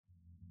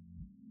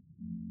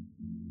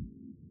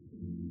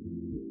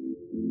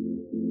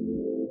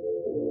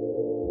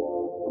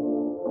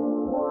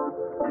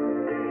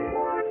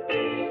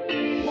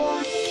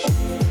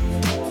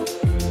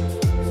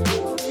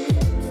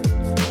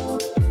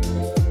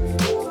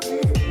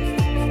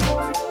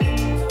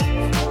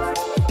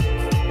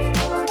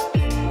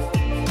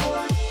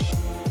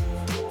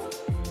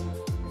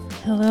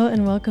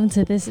and welcome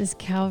to This is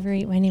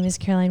Calvary. My name is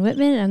Caroline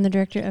Whitman. I'm the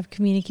Director of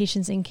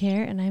Communications and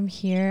Care, and I'm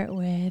here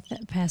with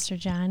Pastor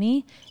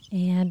Johnny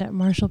and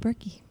Marshall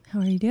Birkey. How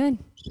are you doing?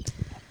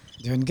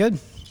 Doing good.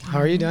 How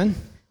are you doing?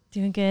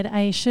 Doing good.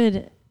 I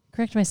should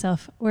correct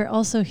myself. We're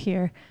also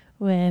here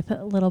with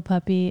little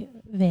puppy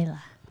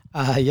Vela.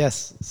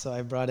 Yes. So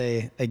I brought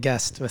a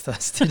guest with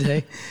us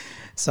today.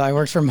 So I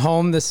worked from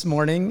home this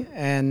morning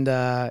and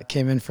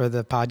came in for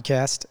the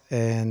podcast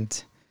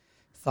and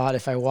thought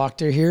if I walked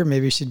her here,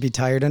 maybe she'd be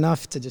tired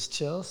enough to just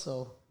chill.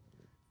 So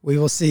we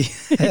will see,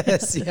 see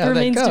how that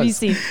Remains goes. to be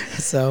seen.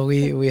 So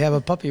we have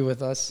a puppy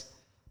with us.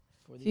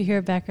 If you hear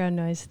a background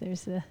noise,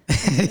 there's the...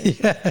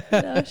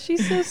 Yeah. Oh,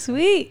 she's so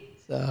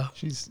sweet. So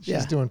She's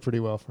doing pretty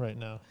well right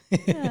now.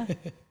 Yeah.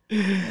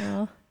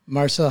 Well,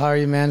 Marshall, how are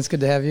you, man? It's good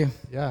to have you.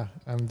 Yeah,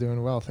 I'm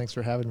doing well. Thanks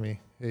for having me.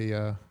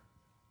 Hey,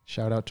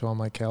 shout out to all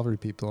my Calvary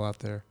people out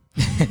there.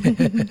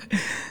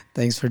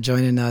 Thanks for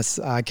joining us.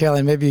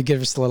 Caroline, maybe you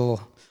give us a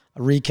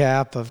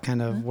recap of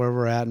kind of where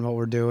we're at and what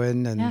we're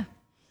doing. And yeah.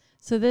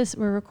 So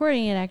we're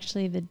recording it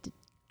actually the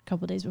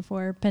couple days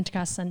before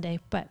Pentecost Sunday,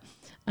 but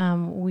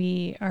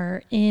we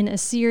are in a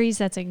series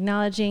that's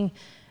acknowledging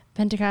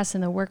Pentecost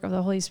and the work of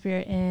the Holy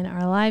Spirit in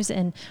our lives,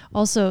 and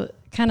also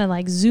kind of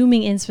like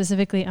zooming in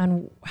specifically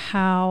on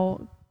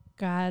how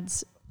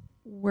God's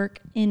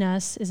work in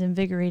us is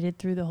invigorated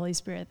through the Holy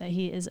Spirit, that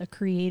he is a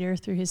creator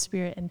through his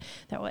Spirit, and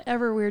that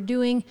whatever we're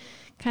doing,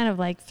 kind of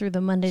like through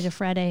the Monday to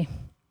Friday,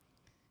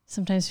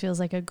 sometimes feels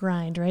like a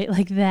grind, right?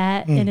 Like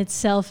that in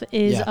itself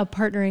is a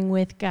partnering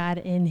with God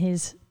in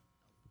his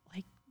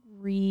like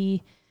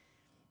renewing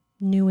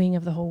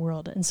of the whole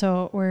world. And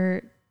so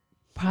we're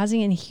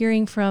pausing and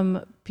hearing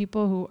from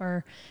people who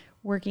are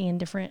working in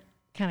different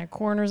kind of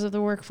corners of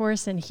the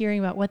workforce and hearing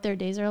about what their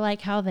days are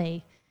like, how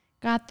they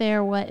got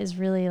there, what is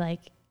really like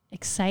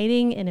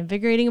exciting and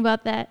invigorating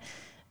about that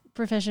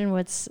profession,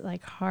 what's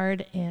like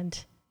hard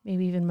and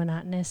maybe even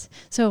monotonous.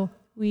 So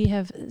we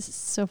have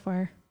so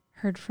far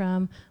heard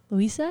from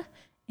Louisa,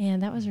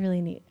 and that was really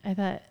neat. I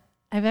thought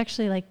I've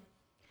actually like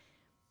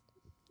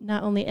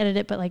not only edited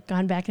it, but like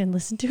gone back and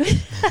listened to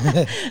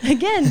it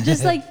again,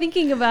 just like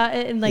thinking about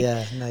it and like,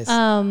 yeah, nice.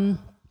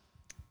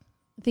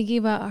 Thinking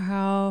about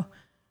how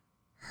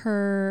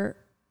I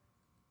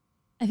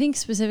think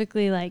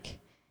specifically like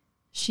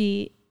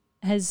she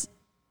has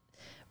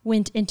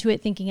went into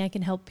it thinking I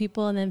can help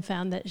people, and then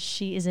found that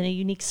she is in a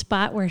unique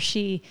spot where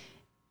she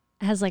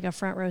has like a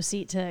front row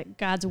seat to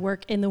God's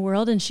work in the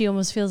world, and she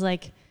almost feels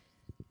like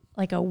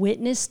a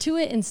witness to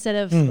it instead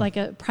of like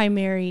a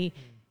primary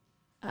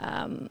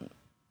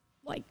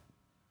like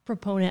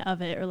proponent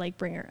of it or like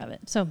bringer of it.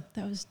 So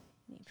that was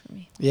neat for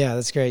me. Yeah,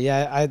 that's great.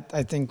 Yeah,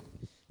 I think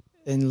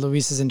in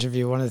Luisa's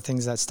interview, one of the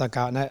things that stuck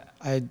out, and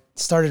I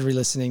started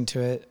re-listening to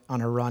it on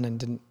her run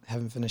and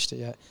haven't finished it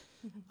yet.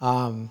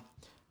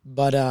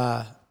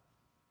 But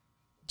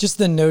just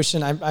the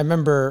notion, I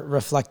remember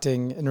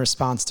reflecting in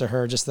response to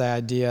her, just the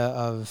idea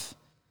of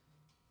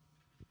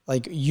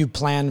like you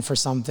plan for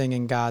something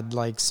and God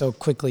like so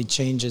quickly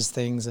changes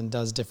things and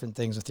does different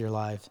things with your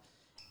life.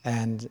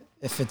 And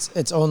if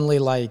it's only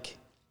like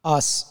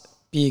us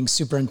being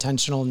super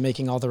intentional and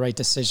making all the right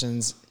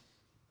decisions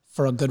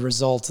for a good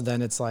result,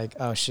 then it's like,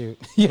 oh shoot,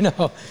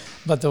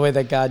 but the way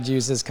that God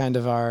uses kind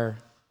of our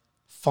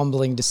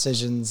fumbling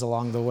decisions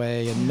along the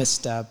way and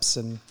missteps.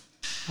 And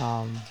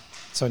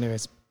so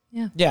anyways,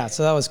 yeah.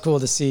 So that was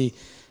cool to see,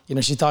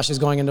 she thought she was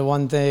going into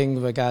one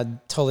thing, but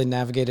God totally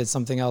navigated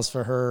something else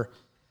for her.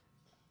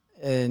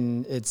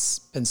 And it's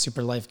been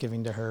super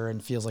life-giving to her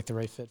and feels like the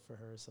right fit for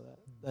her. So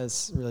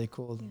that's really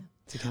cool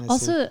to kind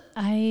of see. Also,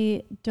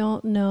 I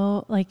don't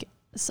know, like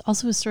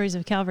also with Stories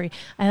of Calvary,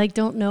 I like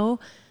don't know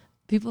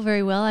people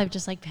very well. I've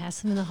just like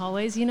passed them in the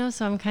hallways,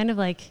 so I'm kind of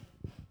like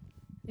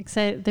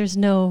excited. There's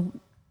no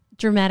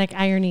dramatic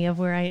irony of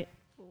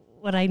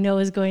what I know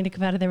is going to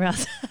come out of their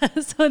mouth.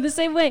 So in the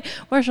same way,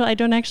 Marshall, I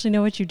don't actually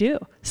know what you do.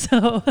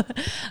 So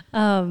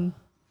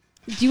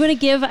do you want to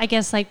give, I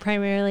guess, like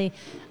primarily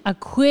a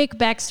quick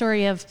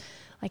backstory of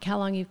like how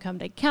long you've come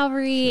to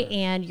Calvary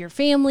and your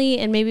family,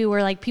 and maybe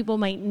where like people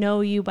might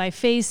know you by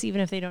face,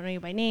 even if they don't know you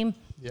by name?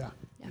 Yeah.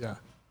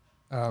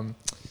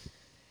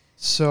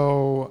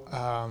 So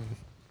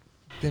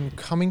been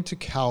coming to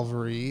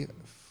Calvary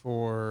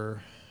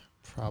for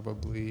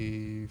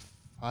probably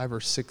 5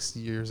 or 6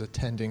 years,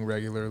 attending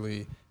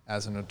regularly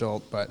as an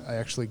adult, but I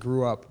actually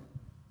grew up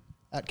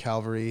at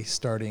Calvary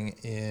starting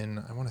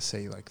in, I want to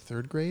say like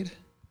 3rd grade.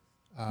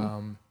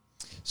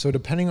 So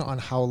depending on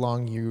how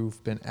long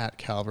you've been at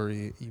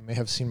Calvary, you may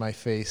have seen my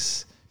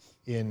face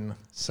in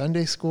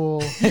Sunday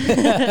school,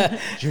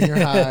 junior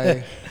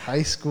high,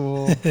 high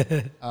school,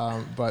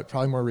 but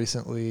probably more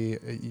recently,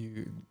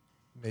 you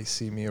may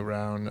see me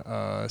around,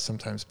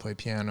 sometimes play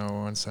piano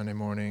on Sunday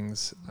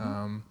mornings.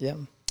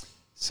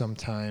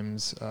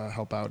 Sometimes have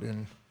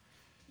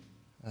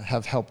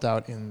helped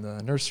out in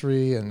the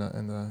nursery and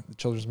the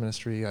children's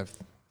ministry. I have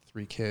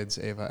 3 kids,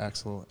 Ava,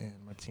 Axel, and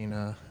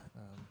Martina.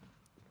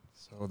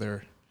 So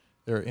they're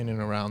in and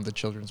around the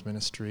children's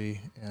ministry,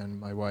 and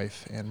my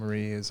wife, Anne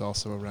Marie, is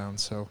also around.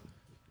 So,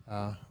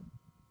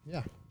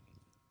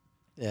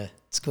 Yeah,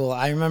 it's cool.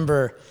 I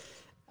remember,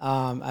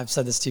 I've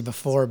said this to you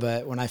before,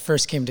 but when I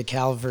first came to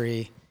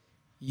Calvary,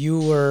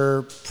 you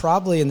were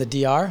probably in the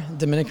DR,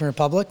 Dominican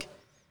Republic,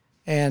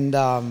 and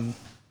my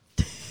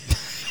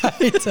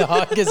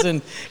dog is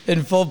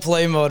in full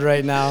play mode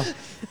right now,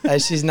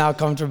 as she's now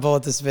comfortable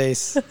with the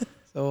space.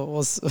 So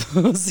we'll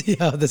see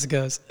how this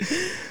goes.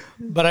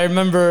 But I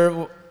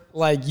remember,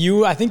 like,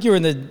 I think you were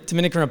in the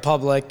Dominican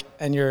Republic,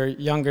 and your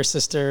younger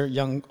sister,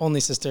 only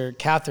sister,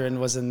 Catherine,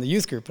 was in the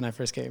youth group when I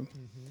first came.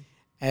 Mm-hmm.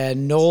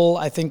 And Noel,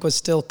 I think, was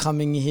still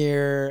coming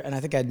here, and I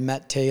think I'd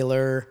met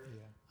Taylor.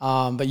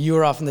 Yeah. But you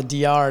were off in the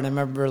DR, and I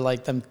remember,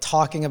 like, them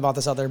talking about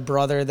this other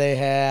brother they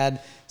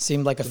had.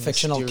 Seemed like a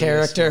fictional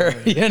character,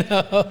 you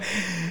know?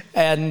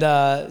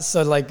 And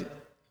so, like,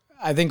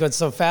 I think what's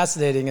so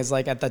fascinating is,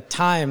 like, at the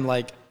time,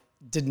 like,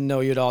 didn't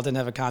know you at all, didn't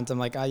have a contact. I'm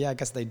like, oh, yeah, I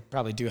guess they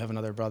probably do have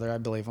another brother. I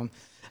believe them.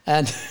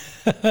 And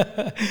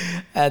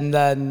and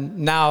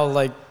then now,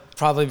 like,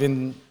 probably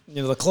been,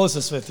 the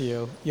closest with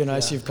you,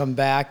 as you've come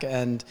back.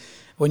 And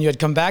when you had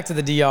come back to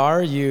the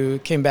DR, you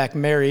came back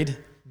married.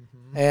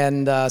 Mm-hmm.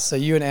 And so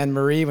you and Anne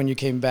Marie, when you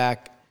came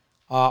back,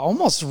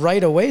 almost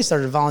right away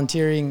started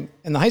volunteering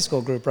in the high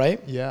school group,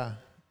 right? Yeah.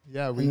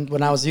 Yeah.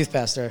 When I was youth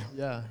pastor.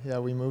 Yeah.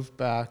 We moved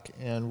back,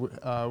 and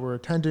we're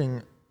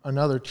attending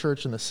another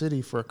church in the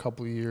city for a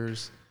couple of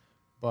years,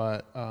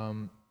 but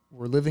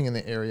we're living in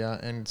the area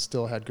and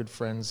still had good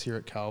friends here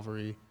at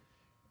Calvary.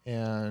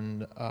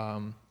 And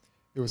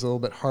it was a little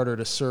bit harder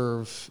to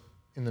serve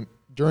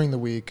during the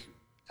week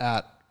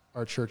at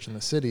our church in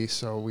the city,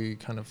 so we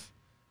kind of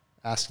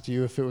asked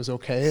you if it was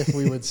okay if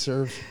we would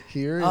serve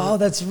here. Oh,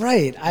 that's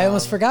right. I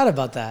almost forgot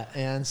about that.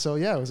 And so,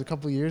 yeah, it was a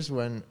couple of years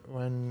when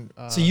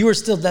so you were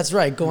still, that's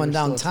right, going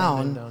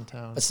downtown,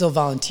 downtown, but still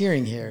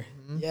volunteering here.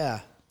 Mm-hmm.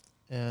 Yeah.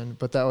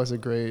 But that was a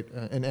great,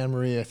 and Anne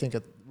Marie, I think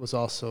it was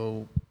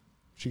also,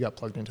 she got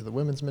plugged into the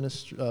women's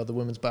ministry, the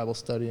women's Bible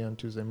study on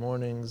Tuesday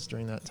mornings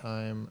during that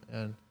time.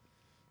 And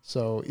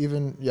so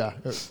even,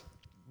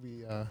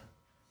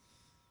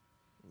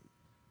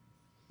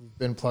 we've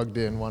been plugged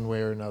in one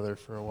way or another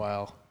for a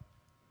while.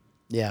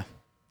 Yeah.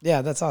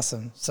 Yeah, that's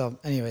awesome. So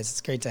anyways,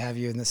 it's great to have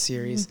you in this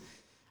series.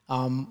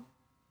 Mm-hmm.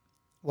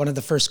 One of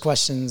the first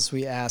questions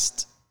we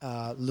asked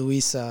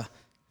Louisa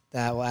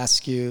that we'll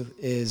ask you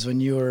is, when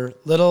you were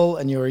little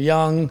and you were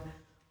young,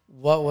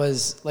 what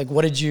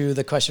did you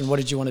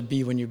want to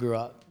be when you grew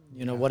up?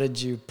 What did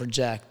you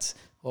project?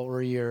 What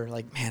were your,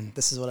 like, man,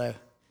 this is what I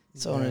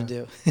wanted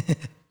to do?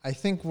 I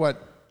think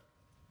what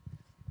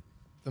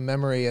the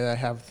memory that I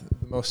have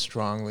the most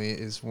strongly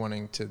is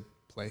wanting to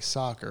play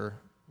soccer,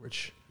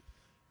 which...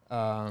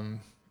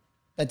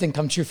 that didn't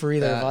come true for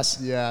either of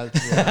us. Yeah,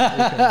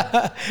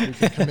 we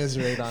can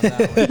commiserate on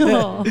that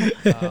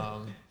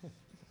one.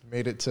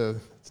 Made it to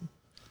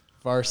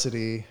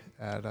varsity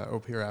at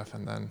OPRF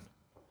and then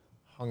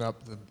hung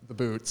up the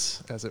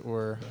boots, as it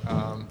were.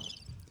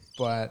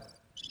 But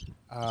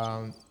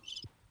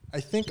I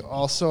think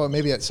also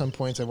maybe at some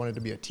points I wanted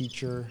to be a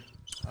teacher.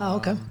 Oh,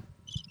 okay.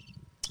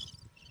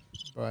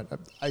 But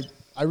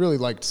I really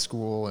liked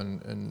school,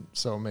 and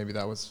so maybe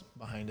that was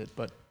behind it.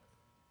 But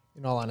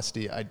in all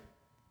honesty, I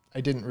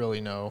didn't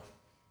really know,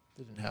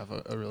 didn't have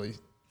a really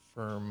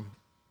firm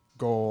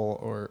goal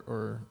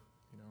or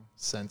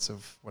sense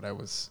of what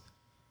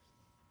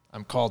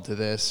I'm called to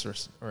this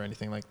or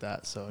anything like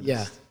that. So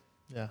yeah.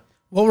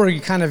 What were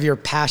kind of your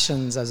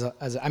passions I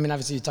mean,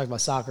 obviously you talked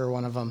about soccer,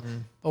 one of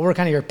them, but what were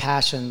kind of your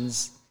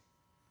passions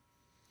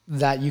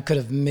that you could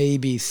have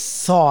maybe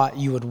thought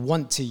you would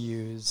want to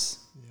use?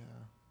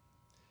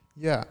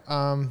 Yeah.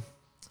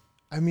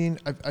 I mean,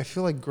 I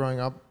feel like growing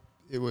up,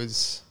 it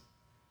was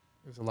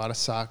a lot of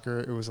soccer.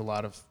 It was a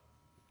lot of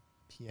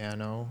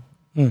piano.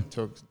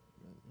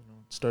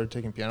 Started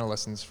taking piano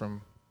lessons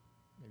from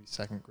maybe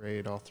second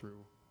grade all through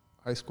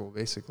high school,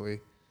 basically.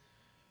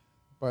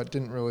 But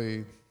didn't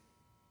really,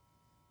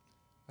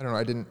 I don't know,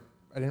 I didn't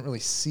really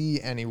see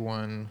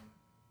anyone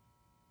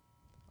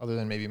other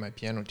than maybe my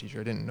piano teacher.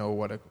 I didn't know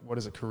what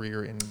does a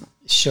career in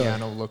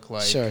piano look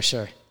like.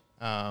 Sure.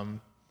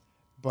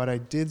 But I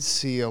did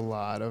see a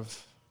lot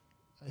of,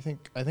 I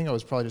think I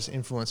was probably just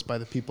influenced by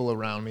the people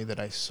around me that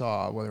I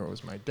saw, whether it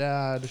was my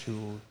dad,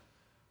 who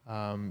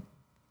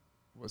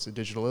was a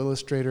digital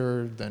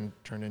illustrator, then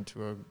turned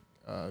into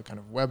a kind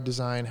of web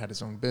design, had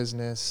his own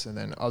business, and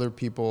then other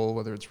people,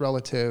 whether it's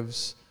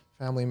relatives,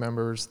 family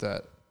members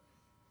that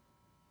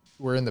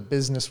were in the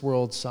business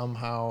world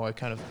somehow.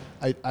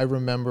 I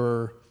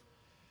remember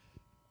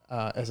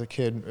as a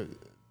kid,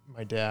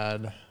 my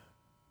dad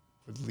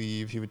would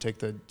leave. He would take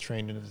the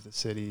train into the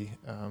city.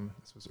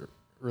 This was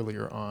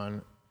earlier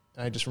on.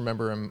 And I just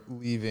remember him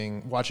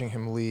leaving, watching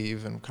him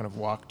leave and kind of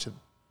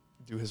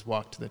do his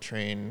walk to the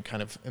train,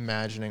 kind of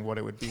imagining what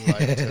it would be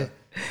like to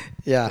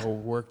go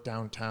work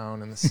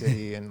downtown in the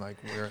city and like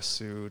wear a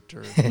suit.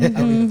 Or I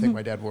don't even think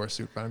my dad wore a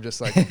suit, but I'm just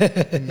like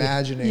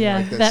imagining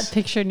like this, that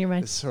picture in your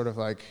mind. This sort of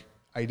like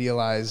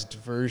idealized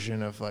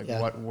version of like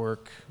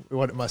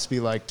what it must be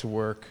like to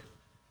work.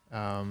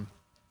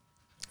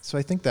 So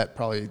I think that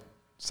probably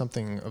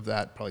something of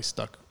that probably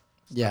stuck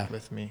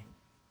with me.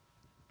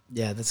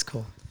 Yeah, that's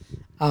cool.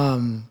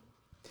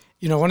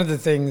 One of the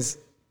things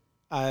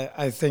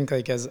I think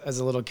like as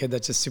a little kid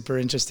that's just super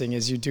interesting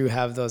is you do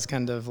have those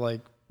kind of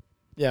like,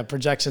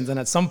 projections. And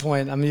at some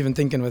point, I'm even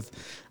thinking with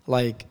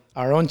like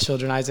our own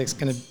children, Isaac's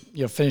going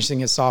to, finishing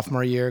his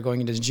sophomore year,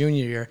 going into his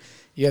junior year.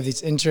 You have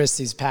these interests,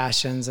 these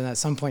passions. And at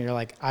some point you're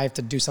like, I have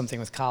to do something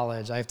with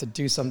college. I have to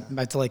do something.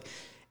 I have to like,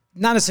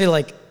 not necessarily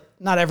like,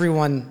 not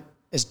everyone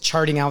is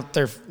charting out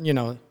their,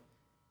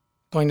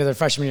 going to their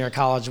freshman year of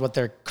college, what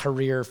their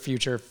career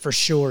future for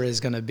sure is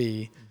going to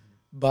be.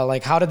 But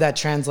like, how did that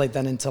translate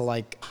then into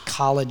like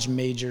college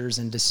majors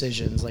and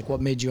decisions? Like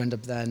what made you end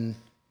up then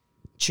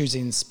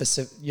choosing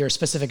your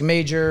specific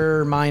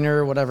major,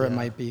 minor, whatever it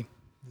might be?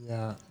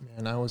 Yeah,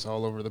 man, I was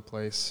all over the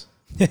place.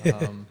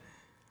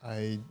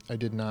 I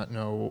did not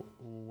know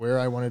where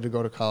I wanted to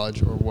go to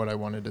college or what I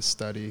wanted to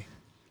study.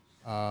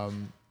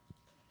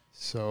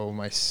 So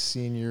my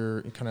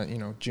senior,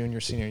 junior,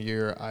 senior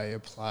year, I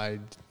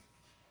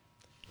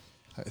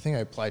think I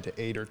applied to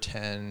 8 or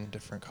 10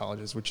 different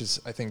colleges, which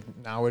is, I think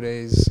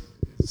nowadays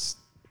is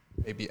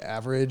maybe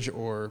average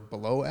or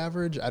below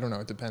average. I don't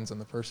know. It depends on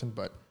the person,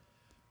 but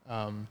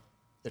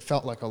it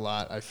felt like a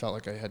lot. I felt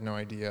like I had no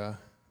idea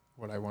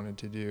what I wanted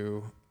to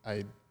do.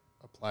 I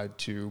applied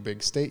to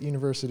big state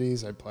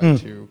universities. I applied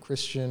to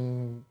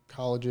Christian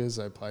colleges.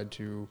 I applied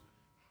to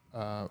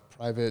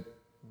private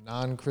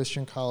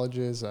non-Christian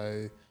colleges.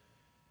 I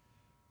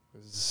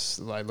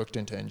looked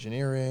into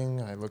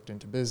engineering. I looked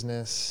into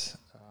business.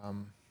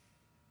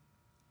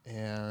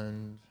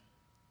 And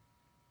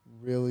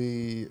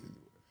really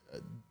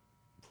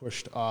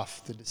pushed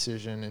off the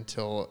decision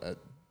until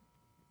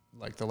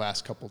like the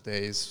last couple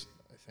days.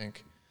 I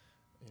think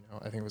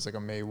it was like a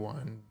May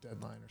 1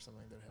 deadline or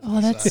something.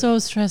 That's so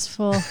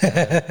stressful.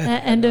 At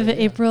end of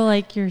April,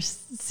 like your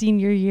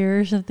senior year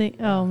or something.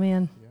 Yeah. Oh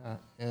man. Yeah,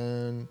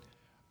 and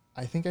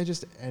I think I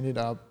just ended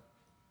up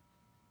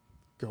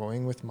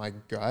going with my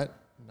gut.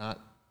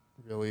 Not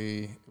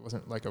really. It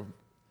wasn't like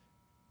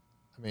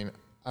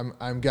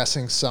I'm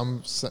guessing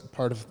some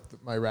part of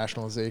my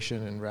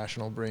rationalization and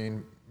rational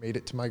brain made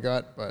it to my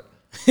gut, but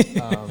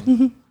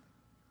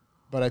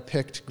but I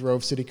picked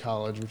Grove City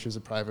College, which is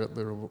a private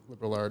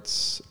liberal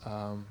arts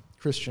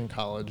Christian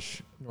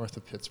college north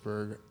of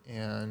Pittsburgh,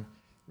 and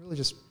really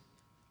just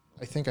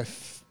I think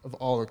of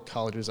all the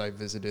colleges I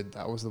visited,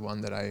 that was the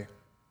one that I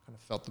kind of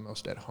felt the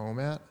most at home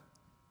at.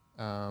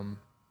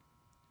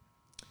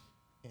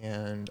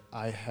 And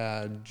I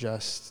had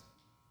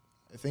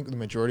I think the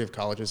majority of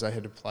colleges I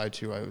had applied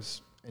to, I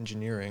was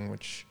engineering,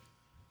 which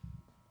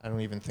I don't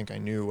even think I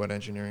knew what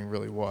engineering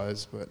really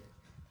was, but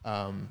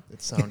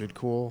it sounded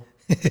cool.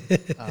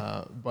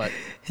 But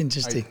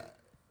interesting.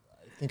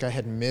 I think I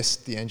had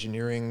missed the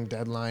engineering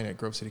deadline at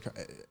Grove City.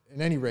 At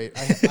any rate,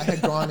 I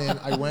had gone in,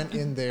 I went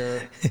in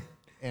there,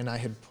 and I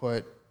had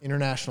put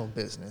international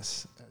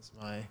business as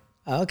my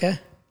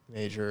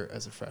major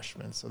as a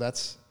freshman. So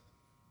that's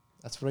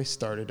what I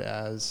started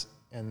as,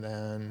 and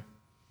then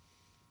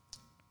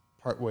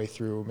partway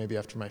through, maybe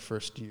after my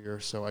first year,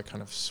 so I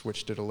kind of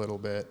switched it a little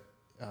bit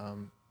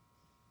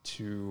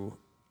to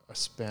a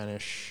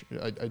Spanish.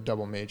 I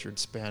double majored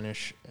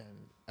Spanish and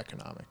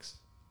economics.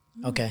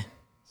 Okay.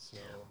 So,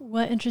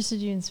 what interested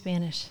you in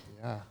Spanish?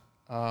 Yeah,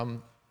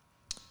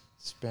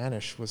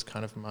 Spanish was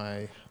kind of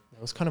my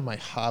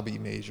hobby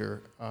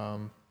major. I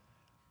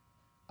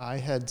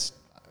think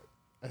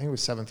it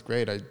was 7th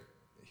grade.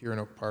 Here in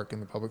Oak Park in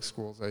the public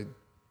schools, I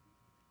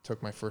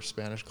took my first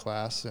Spanish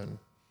class and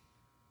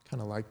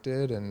kind of liked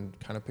it and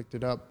kind of picked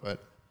it up.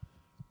 But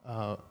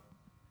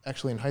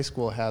actually in high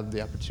school, I had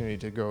the opportunity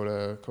to go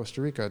to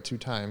Costa Rica 2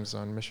 times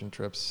on mission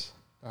trips.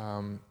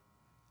 And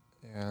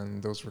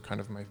those were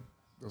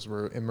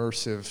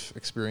immersive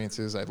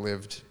experiences. I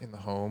lived in the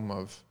home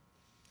of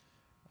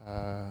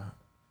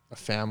a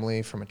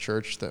family from a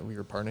church that we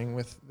were partnering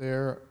with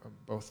there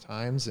both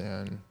times,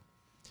 and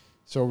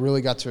so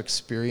really got to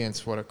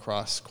experience what a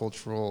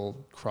cross-cultural,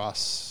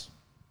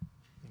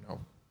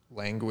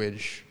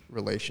 language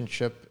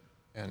relationship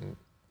and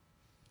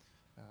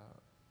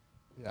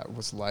it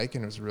was like,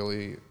 and it was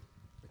really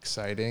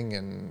exciting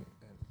and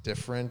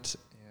different,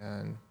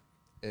 and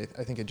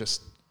I think it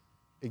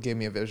gave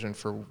me a vision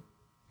for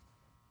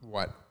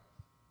what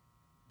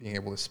being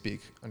able to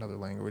speak another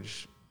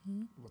language,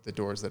 what the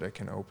doors that it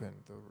can open,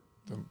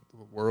 the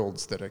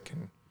worlds that it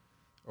can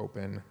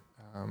open.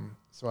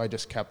 So I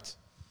kept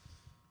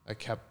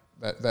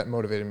that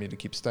motivated me to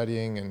keep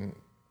studying, and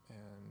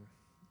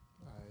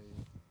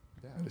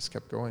I just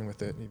kept going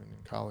with it even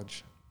in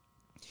college.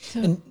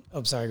 So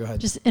sorry, go ahead.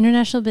 Just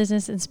international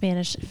business and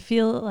Spanish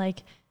feel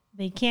like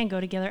they can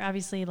go together,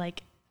 obviously,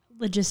 like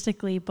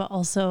logistically, but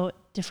also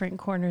different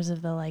corners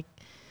of the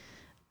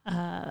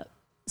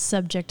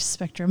subject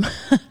spectrum.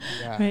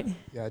 Yeah, right?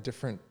 Yeah,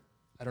 different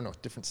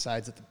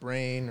sides of the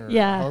brain, or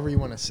Yeah. however you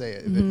want to say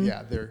it.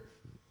 Mm-hmm.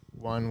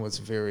 One was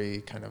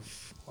very kind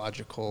of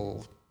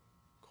logical,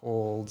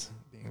 cold,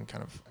 being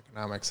kind of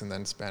economics, and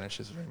then Spanish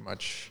is very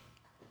much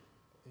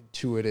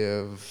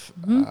intuitive.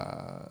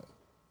 Mm-hmm.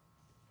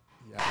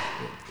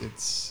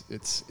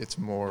 It's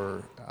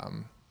more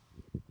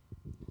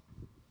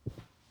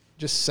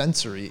just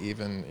sensory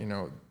even,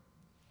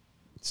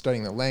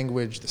 studying the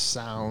language, the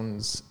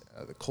sounds,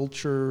 the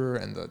culture,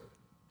 and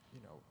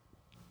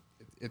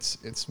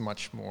it's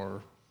much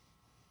more,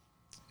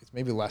 it's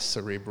maybe less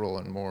cerebral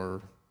and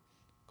more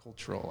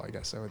cultural, I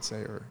guess I would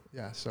say,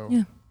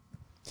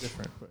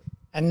 different. But.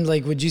 And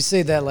like, would you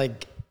say that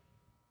like,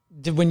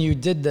 when you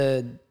did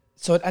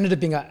so it ended up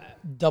being a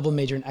double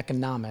major in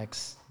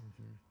economics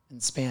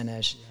and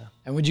Spanish. Yeah.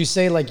 And would you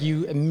say like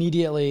you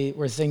immediately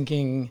were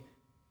thinking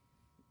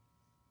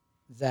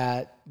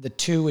that the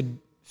two would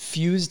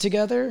fuse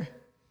together,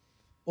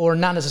 or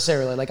not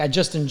necessarily? Like, I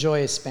just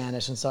enjoy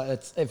Spanish, and so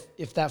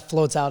if that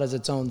floats out as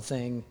its own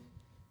thing,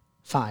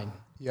 fine.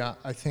 Yeah,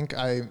 I think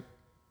I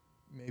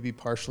maybe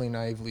partially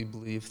naively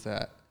believed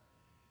that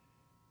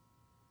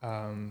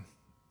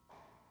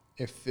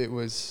if it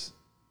was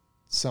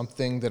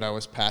something that I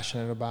was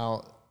passionate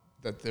about,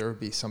 that there would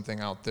be something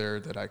out there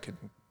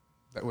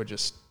that would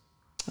just...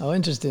 Oh,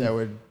 interesting. That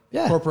would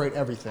incorporate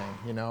everything,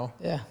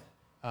 Yeah.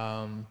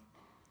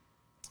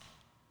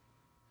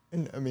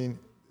 And I mean,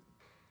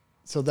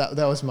 so that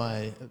was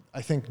I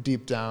think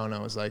deep down I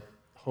was like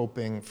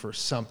hoping for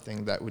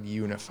something that would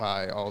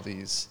unify all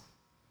these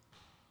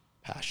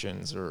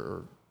passions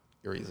or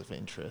areas of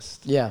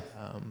interest. Yeah.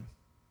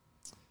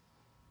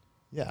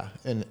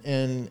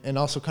 And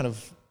also kind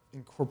of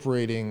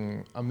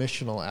incorporating a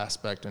missional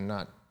aspect, and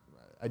I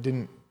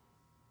didn't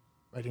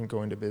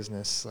go into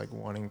business like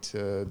wanting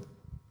to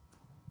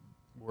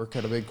work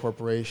at a big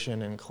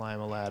corporation and climb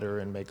a ladder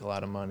and make a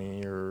lot of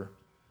money, or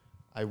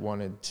I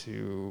wanted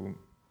to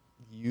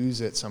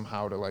use it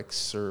somehow to like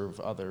serve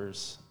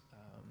others.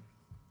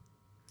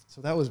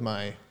 So that was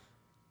I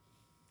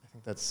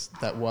think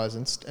that was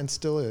and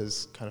still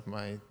is kind of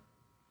my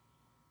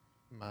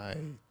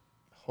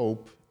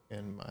hope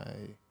and my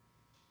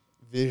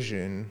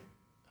vision,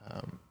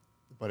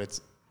 but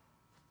it's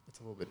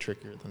a little bit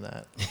trickier than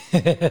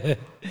that.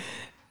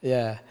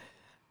 Yeah.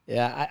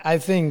 I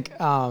think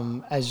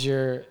as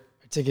you're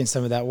taking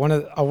some of that,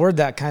 a word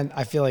that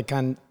I feel like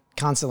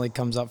constantly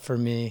comes up for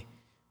me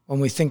when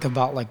we think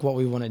about like what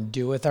we want to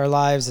do with our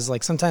lives is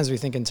like, sometimes we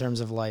think in terms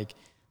of like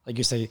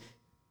you say,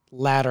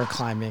 ladder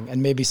climbing,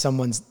 and maybe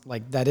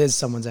that is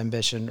someone's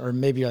ambition, or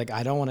maybe you're like,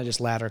 I don't want to just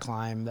ladder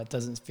climb. That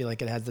doesn't feel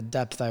like it has the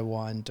depth I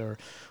want, or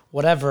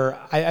whatever.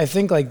 I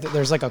think like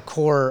there's like a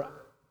core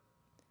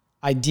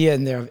idea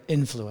in there of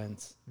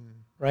influence,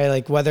 right?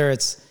 Like whether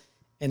it's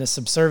in a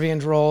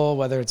subservient role,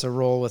 whether it's a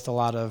role with a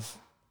lot of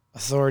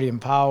authority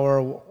and power,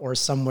 or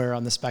somewhere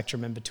on the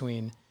spectrum in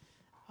between.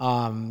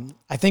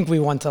 I think we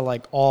want to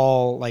like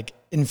all like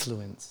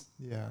influence.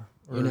 Yeah.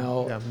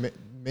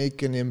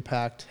 Make an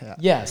impact.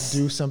 Yes.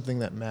 Do something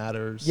that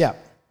matters. Yeah.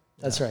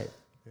 That's right.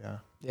 Yeah.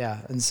 Yeah.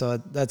 And so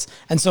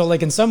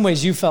like in some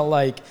ways you felt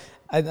like,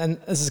 and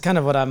this is kind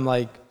of what I'm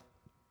like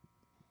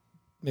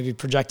maybe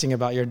projecting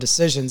about your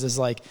decisions, is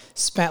like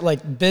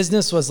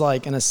business was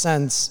like in a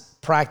sense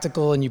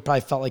practical, and you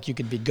probably felt like you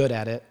could be good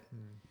at it.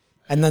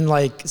 And then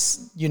like,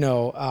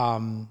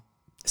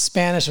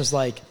 Spanish was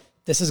like,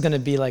 this is going to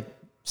be like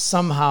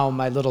somehow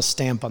my little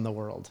stamp on the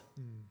world.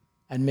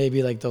 And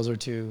maybe like those are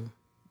two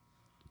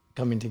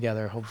coming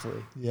together,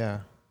 hopefully. Yeah.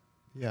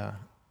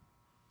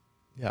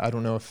 I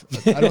don't know if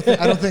I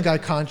don't think I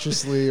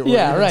consciously or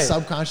even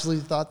subconsciously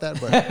thought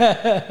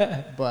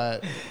that,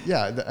 but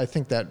yeah, I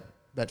think that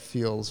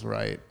feels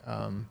right.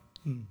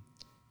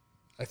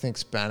 I think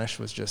Spanish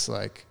was just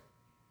like,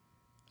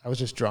 I was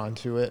just drawn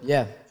to it.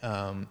 Yeah.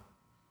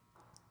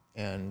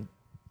 And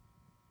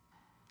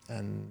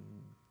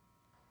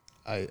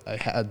I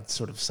had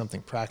sort of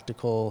something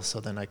practical, so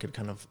then I could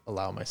kind of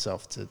allow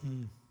myself to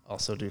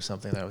also do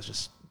something that I was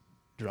just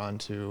drawn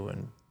to.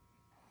 And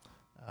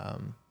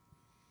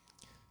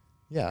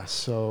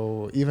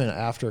so even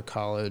after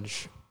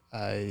college,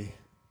 I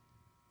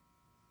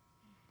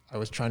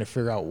was trying to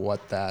figure out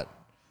what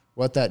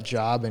that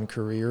job and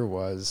career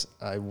was.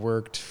 I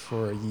worked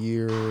for a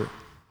year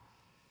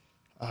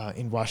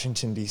in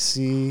Washington,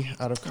 D.C.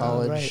 out of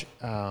college,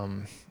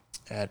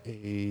 at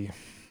a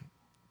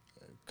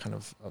kind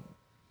of a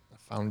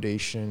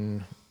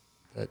foundation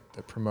that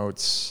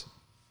promotes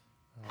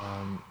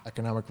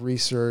economic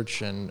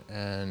research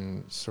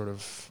and sort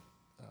of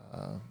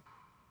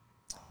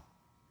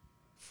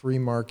free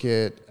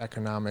market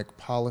economic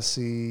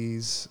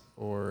policies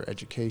or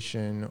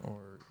education,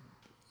 or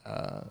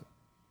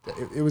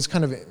it was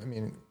kind of, I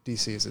mean,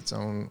 DC is its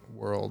own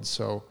world,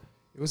 so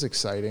it was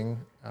exciting.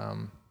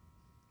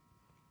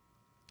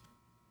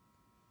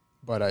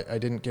 But I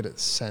didn't get a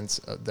sense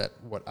that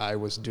what I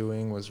was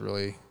doing was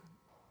really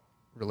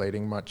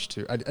relating much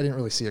to, I didn't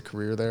really see a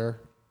career there.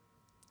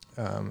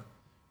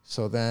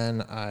 So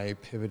then I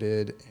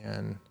pivoted,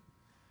 and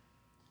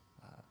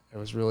I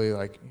was really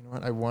like, you know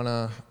what, I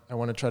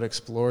want to try to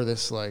explore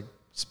this like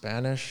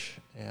Spanish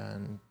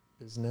and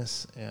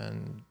business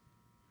and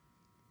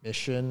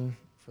mission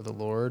for the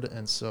Lord.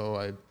 And so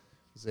I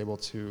was able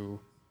to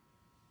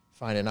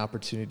find an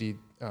opportunity,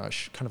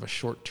 kind of a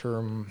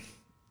short-term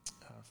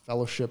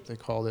fellowship, they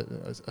called it,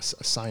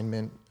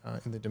 assignment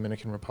in the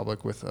Dominican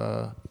Republic with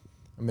a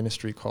a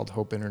ministry called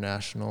Hope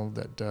International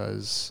that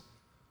does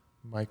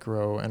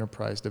micro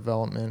enterprise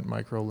development,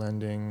 micro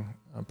lending,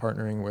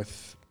 partnering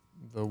with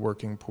the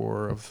working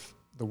poor of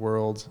the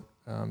world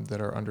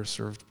that are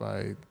underserved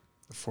by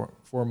the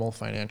formal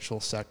financial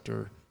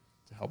sector,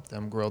 to help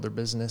them grow their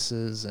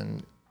businesses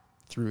and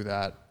through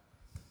that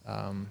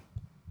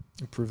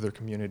improve their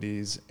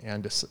communities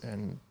and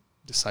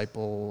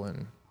disciple.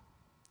 And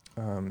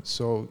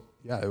so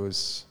it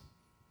was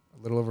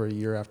a little over a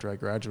year after I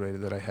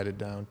graduated that I headed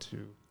down to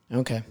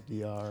Okay.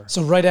 DR.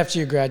 So right after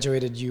you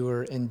graduated, you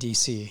were in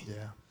DC. Yeah.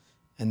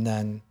 And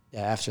then,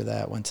 after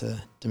that, went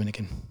to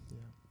Dominican. Yeah.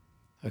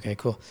 Okay,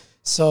 cool.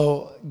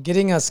 So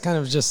getting us kind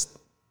of just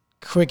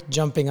quick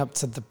jumping up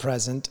to the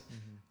present,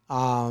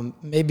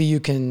 maybe you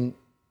can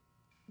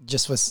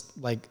just with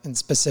like in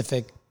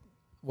specific,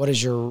 what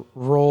is your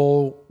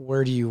role?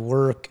 Where do you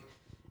work?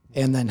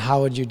 And then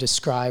how would you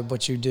describe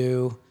what you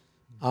do?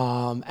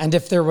 And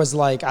if there was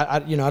like, I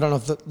don't know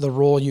if the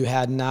role you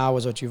had now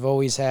was what you've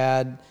always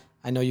had.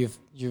 I know you've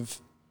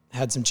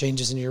had some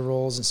changes in your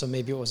roles, and so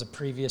maybe it was a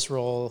previous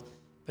role,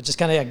 but just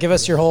kind of give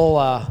us your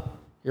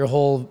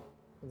whole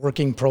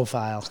working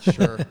profile.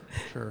 Sure.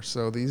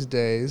 So these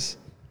days,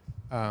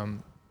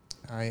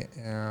 I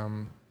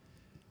am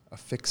a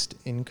fixed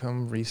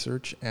income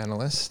research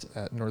analyst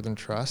at Northern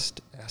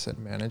Trust Asset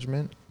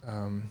Management.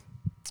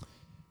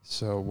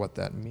 So what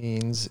that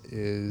means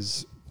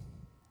is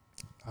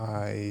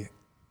I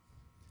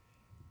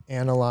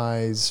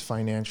analyze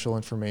financial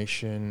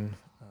information,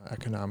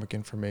 economic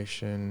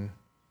information,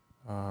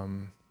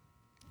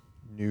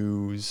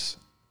 news.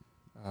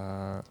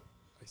 I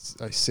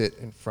sit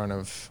in front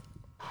of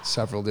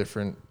several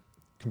different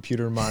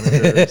computer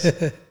monitors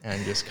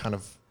and just kind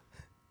of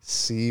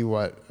see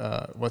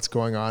what's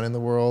going on in the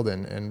world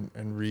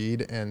and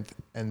read, and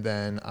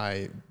then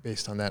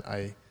based on that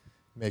I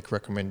make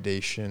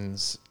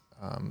recommendations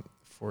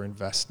for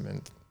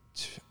investment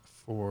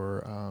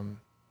for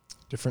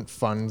different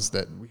funds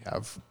that we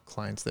have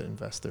clients that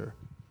invest their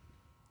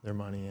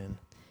money in.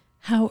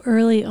 How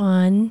early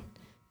on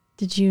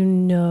did you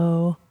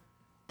know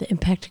the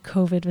impact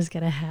COVID was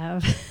going to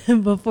have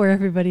before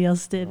everybody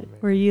else did?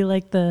 Were you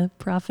like the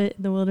prophet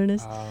in the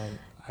wilderness?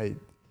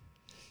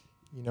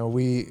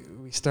 We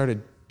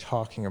started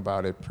talking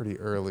about it pretty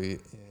early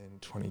in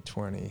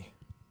 2020.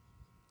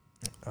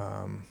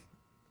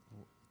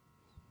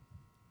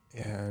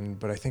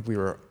 But I think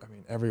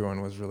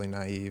everyone was really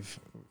naive.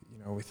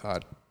 We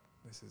thought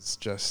this is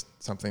just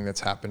something that's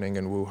happening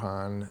in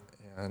Wuhan,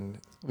 and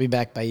we'll be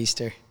back by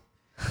Easter.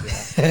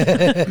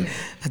 Yeah.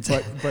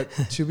 but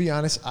to be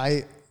honest,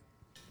 I'm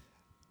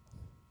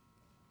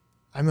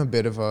a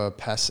bit of a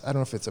I don't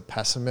know if it's a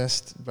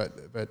pessimist, but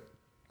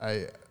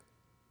I'm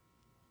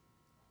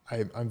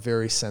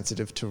very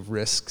sensitive to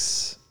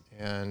risks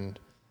and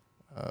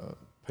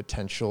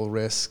potential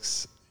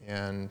risks,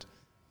 and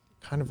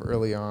kind of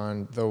early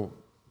on, though,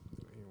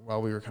 while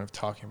we were kind of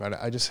talking about it,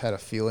 I just had a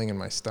feeling in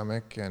my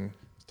stomach, and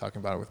was talking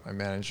about it with my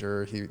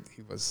manager. He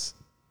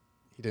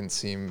didn't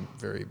seem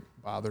very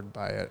bothered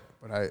by it,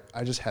 but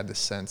I just had the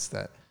sense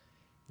that,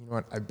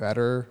 I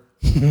better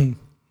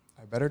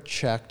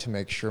check to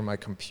make sure my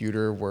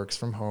computer works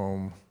from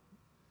home.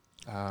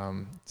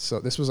 So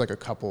this was like a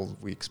couple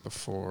weeks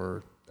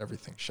before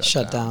everything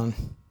shut down.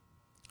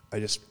 I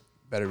just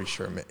better be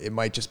sure. It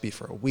might just be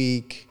for a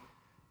week,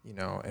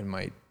 it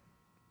might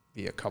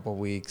be a couple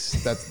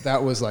weeks.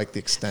 That was like the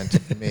extent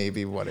of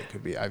maybe what it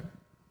could be. I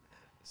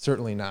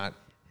certainly not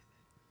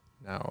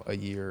now a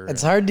year.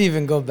 It's hard to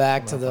even go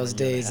back to those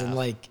days and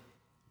like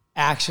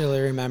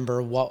actually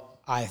remember what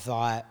I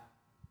thought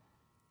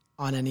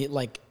on any,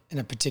 like in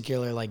a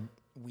particular like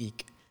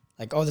week.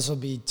 Like, oh, this will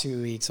be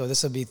 2 weeks, or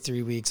this will be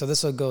 3 weeks, so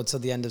this will go till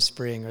the end of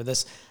spring, or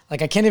this,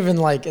 like, I can't even,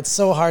 like, it's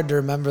so hard to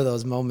remember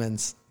those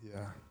moments.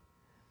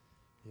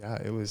 Yeah,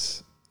 it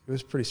was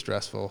pretty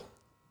stressful,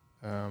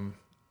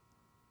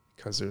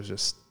 because there's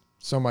just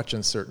so much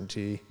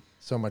uncertainty,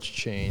 so much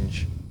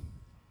change,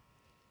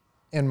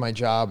 and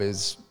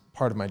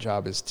part of my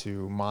job is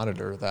to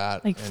monitor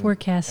that, like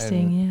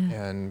forecasting,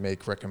 and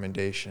make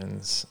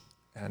recommendations,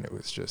 and it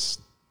was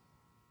just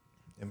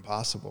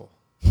impossible.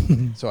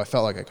 So I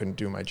felt like I couldn't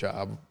do my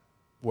job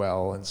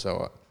well, and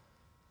so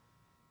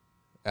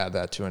add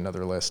that to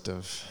another list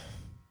of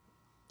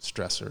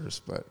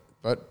stressors.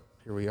 But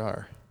here we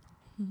are.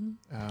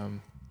 Mm-hmm.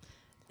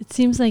 It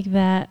seems like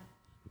that,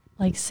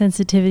 like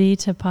sensitivity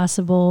to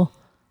possible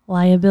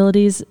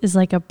liabilities, is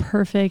like a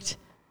perfect,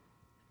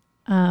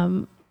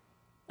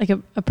 like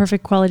a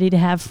perfect quality to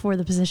have for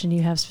the position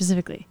you have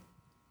specifically.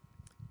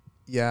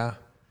 Yeah,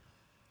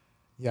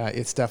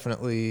 it's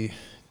definitely.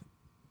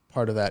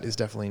 Part of that is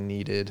definitely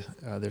needed.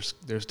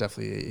 There's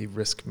definitely a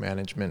risk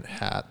management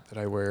hat that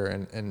I wear,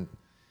 and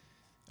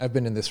I've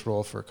been in this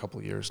role for a couple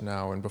of years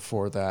now, and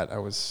before that I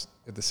was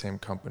at the same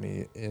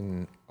company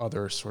in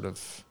other sort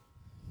of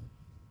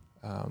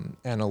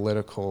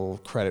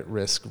analytical credit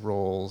risk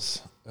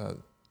roles,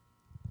 and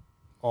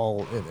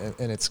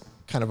it's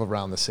kind of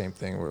around the same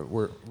thing.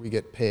 We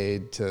get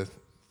paid to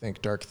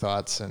think dark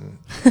thoughts and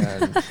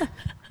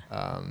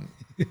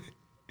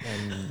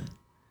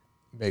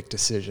make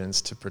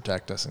decisions to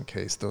protect us in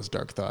case those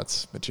dark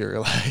thoughts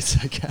materialize,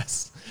 I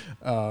guess.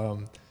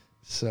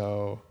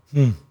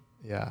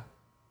 Yeah.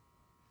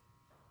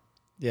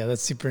 Yeah,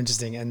 that's super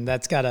interesting. And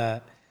that's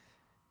gotta,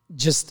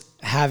 just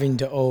having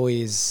to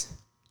always,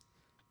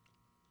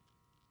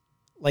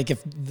 like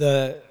if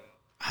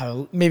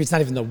maybe it's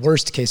not even the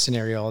worst case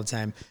scenario all the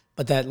time,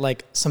 but that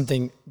like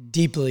something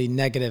deeply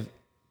negative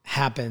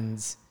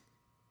happens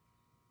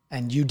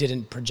and you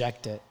didn't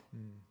project it.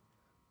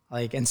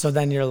 Like, and so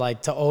then you're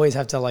like, to always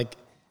have to like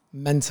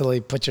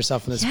mentally put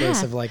yourself in the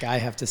space of like, I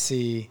have to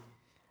see,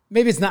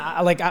 maybe it's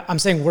not like, I'm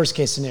saying worst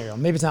case scenario.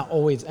 Maybe it's not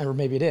always, or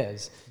maybe it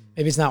is.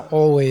 Maybe it's not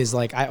always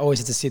like, I always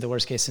have to see the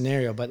worst case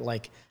scenario, but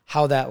like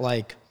how that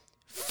like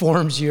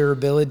forms your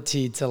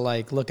ability to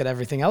like look at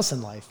everything else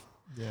in life.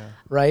 Yeah.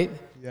 Right?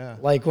 Yeah.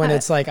 Like when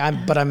it's like, I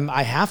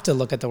have to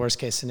look at the worst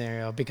case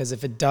scenario, because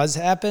if it does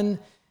happen,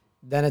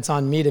 then it's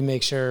on me to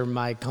make sure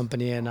my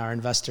company and our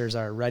investors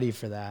are ready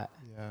for that.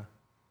 Yeah.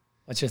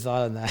 What's your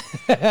thought on that?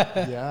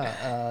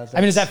 Yeah. I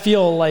mean, does that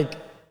feel like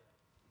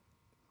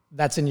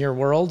that's in your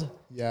world?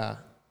 Yeah.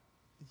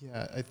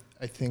 Yeah,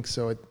 I think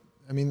so.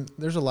 I mean,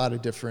 there's a lot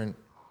of different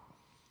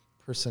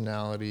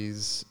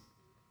personalities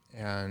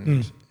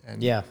and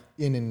in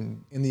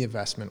the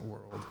investment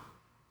world.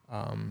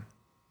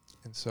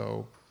 And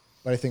so,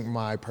 but I think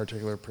my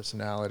particular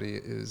personality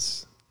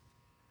is,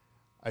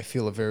 I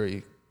feel a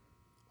very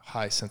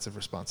high sense of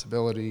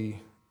responsibility,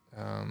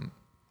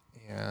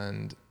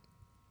 and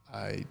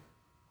I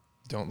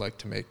don't like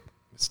to make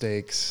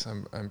mistakes.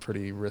 I'm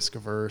pretty risk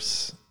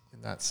averse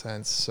in that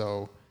sense.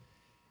 So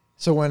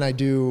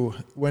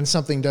when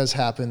something does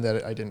happen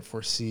that I didn't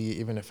foresee,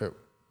 even if it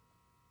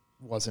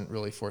wasn't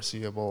really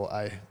foreseeable,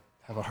 I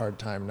have a hard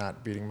time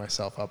not beating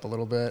myself up a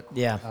little bit.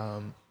 Yeah.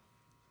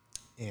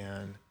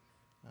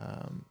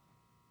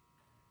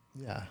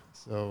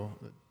 So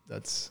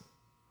that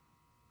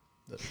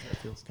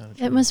feels kind of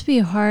true. It must be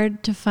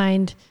hard to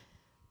find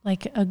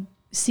like a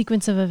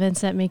sequence of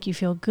events that make you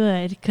feel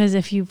good, because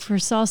if you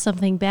foresaw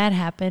something bad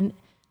happen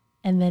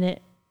and then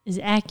it is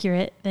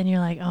accurate, then you're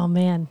like, oh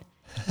man,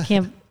 I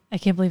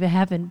can't believe it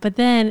happened. But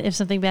then if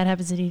something bad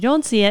happens and you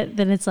don't see it,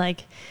 then it's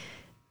like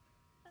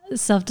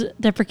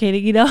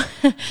self-deprecating, you know?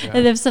 Yeah.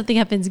 And if something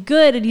happens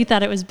good and you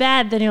thought it was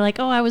bad, then you're like,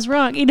 oh, I was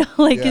wrong. You know,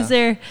 like, is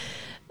there,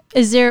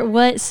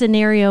 what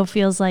scenario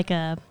feels like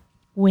a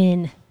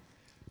win?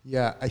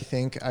 Yeah, I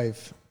think I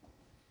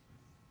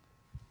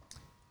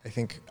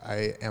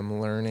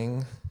am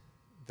learning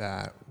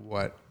that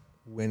what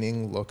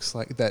winning looks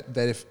like,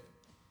 that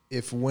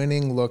if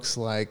winning looks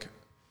like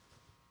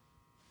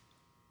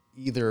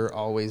either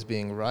always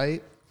being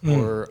right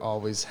or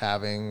always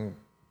having,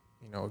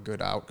 a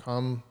good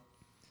outcome,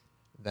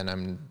 then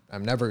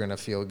I'm never going to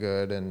feel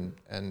good. And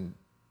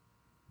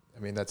I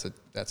mean, that's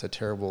a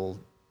terrible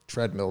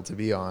treadmill to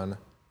be on.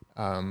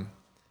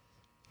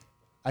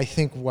 I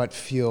think what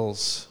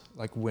feels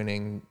like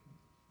winning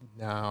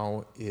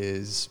now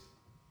is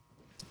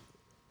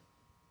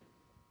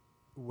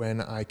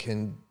when I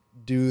can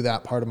do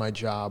that part of my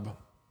job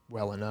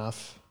well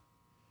enough,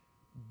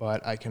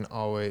 but I can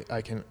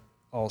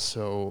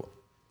also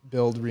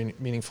build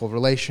meaningful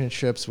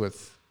relationships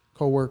with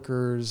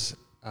coworkers.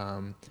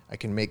 I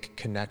can make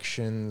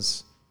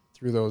connections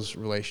through those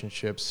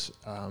relationships,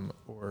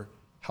 or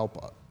help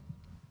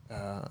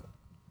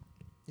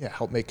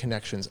make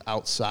connections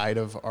outside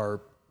of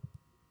our,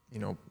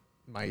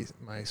 my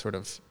sort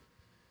of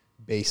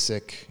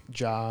basic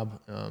job,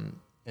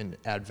 and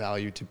add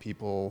value to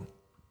people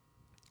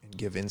and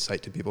give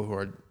insight to people who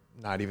are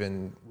not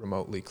even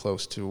remotely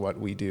close to what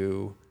we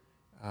do.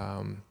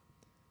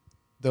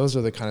 Those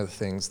are the kind of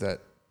things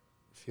that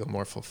feel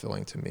more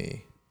fulfilling to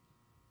me.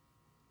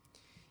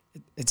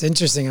 It's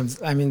interesting.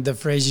 I mean, the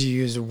phrase you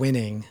use,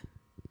 winning,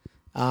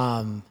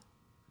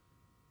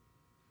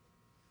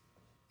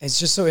 it's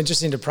just so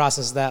interesting to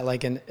process that.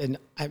 Like, I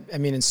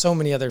mean, in so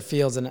many other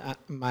fields, and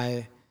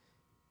my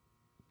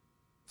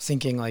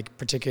thinking, like,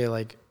 particularly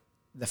like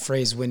the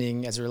phrase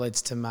winning as it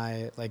relates to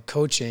my like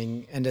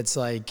coaching, and it's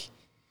like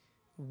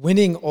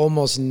winning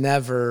almost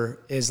never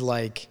is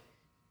like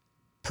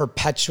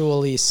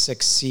perpetually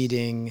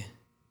succeeding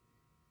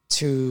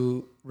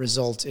to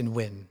result in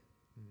win,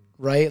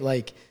 right?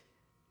 Like,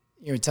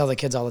 tell the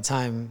kids all the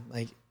time,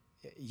 like,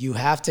 you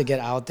have to get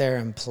out there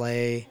and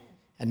play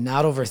and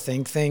not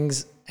overthink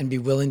things and be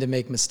willing to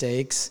make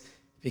mistakes,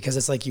 because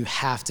it's like you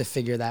have to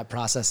figure that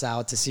process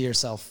out to see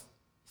yourself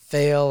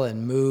fail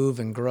and move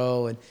and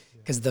grow. And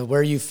because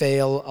where you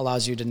fail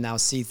allows you to now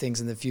see things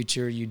in the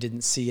future you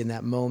didn't see in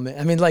that moment.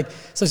 I mean, like,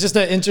 so it's just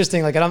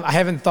interesting, like, I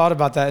haven't thought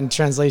about that in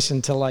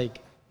translation to like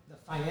the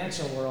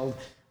financial world,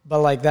 but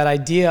like that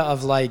idea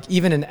of like,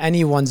 even in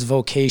anyone's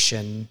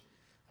vocation,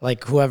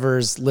 like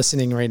whoever's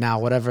listening right now,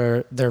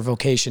 whatever their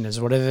vocation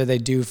is, whatever they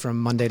do from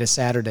Monday to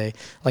Saturday,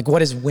 like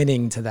what is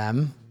winning to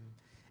them,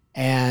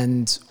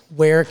 and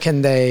where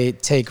can they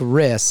take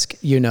risk,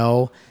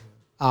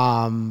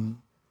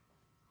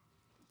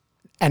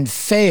 and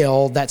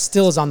fail that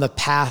still is on the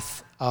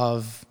path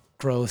of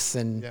growth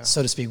and,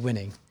 so to speak,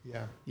 winning.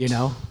 Yeah.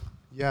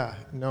 Yeah,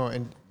 no,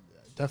 and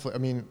definitely.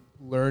 I mean,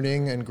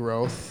 learning and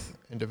growth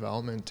and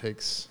development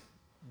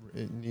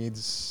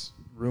needs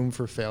room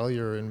for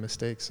failure and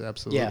mistakes,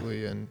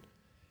 absolutely. And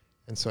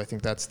so I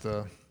think that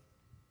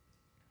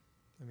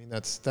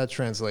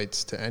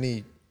translates to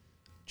any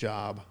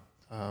job.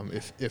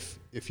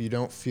 If you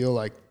don't feel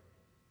like,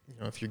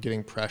 if you're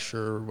getting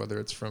pressure, whether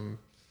it's from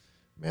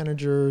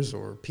managers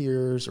or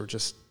peers or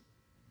just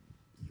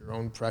your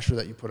own pressure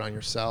that you put on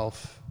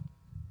yourself,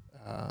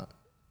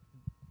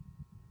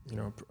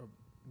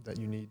 that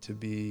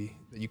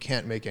you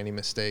can't make any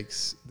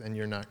mistakes, then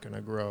you're not going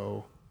to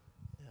grow.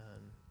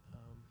 And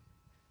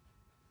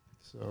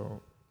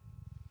so,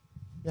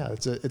 yeah,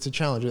 it's a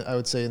challenge. I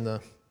would say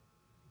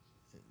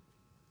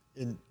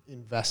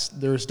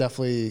there's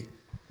definitely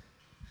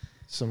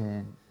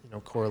some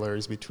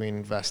corollaries between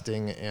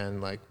investing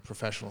and like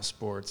professional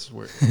sports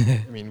where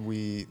I mean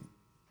we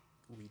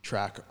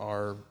track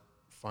our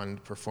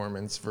fund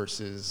performance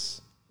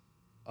versus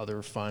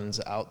other funds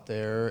out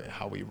there,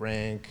 how we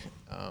rank.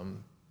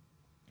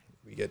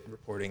 We get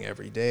reporting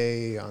every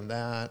day on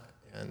that,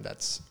 and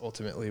that's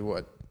ultimately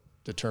what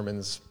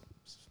determines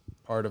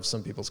part of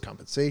some people's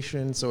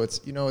compensation. So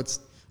it's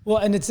well,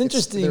 and it's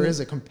interesting. There is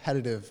a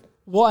competitive.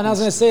 Well, and I was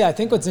going to say, I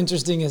think what's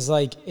interesting is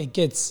like it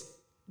gets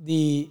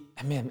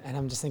and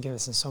I'm just thinking of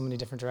this in so many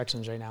different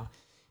directions right now.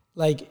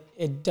 Like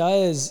it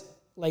does,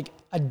 like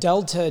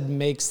adulthood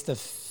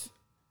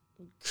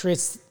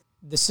creates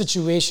the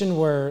situation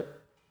where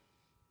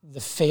the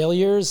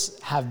failures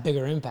have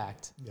bigger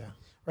impact. Yeah.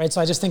 Right.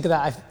 So I just think of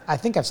that. I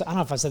don't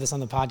know if I said this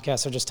on the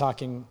podcast or just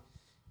talking,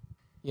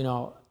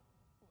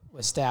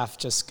 with staff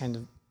just kind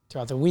of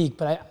throughout the week,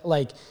 but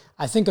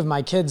I think of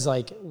my kids,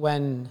 like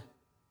when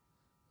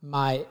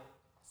my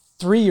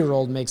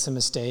 3-year-old makes a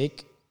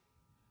mistake.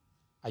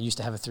 I used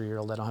to have a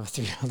 3-year-old. I don't have a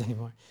 3-year-old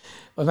anymore.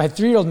 But my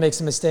 3-year-old makes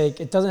a mistake,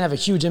 it doesn't have a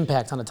huge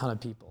impact on a ton of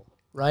people,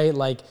 right?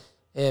 Like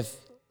if,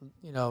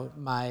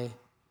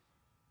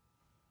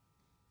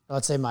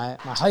 let's say my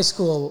high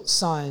school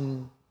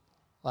son,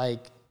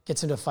 like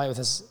gets into a fight with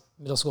his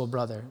middle school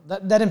brother.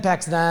 That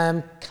impacts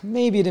them.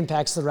 Maybe it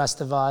impacts the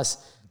rest of us.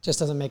 Just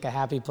doesn't make a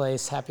happy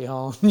place, happy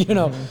home,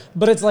 Mm-hmm.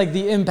 But it's like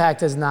the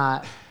impact is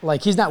not,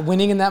 like he's not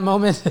winning in that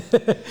moment.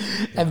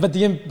 But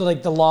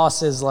the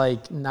loss is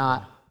like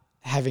not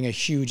having a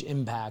huge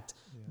impact.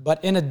 Yeah.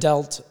 But in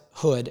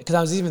adulthood, because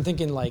I was even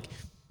thinking like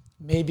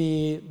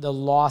maybe the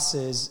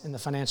losses in the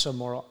financial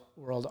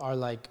world are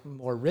like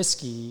more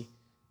risky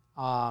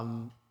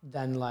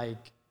than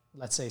like,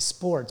 let's say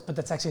sports, but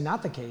that's actually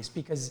not the case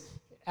because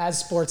as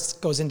sports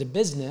goes into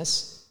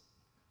business,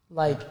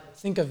 like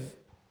think of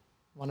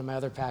one of my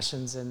other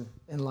passions in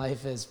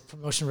life is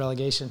promotion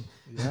relegation.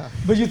 Yeah.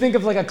 But you think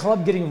of like a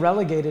club getting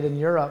relegated in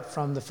Europe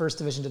from the first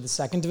division to the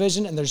second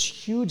division, and there's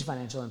huge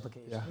financial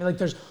implications. Yeah. I mean, like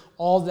there's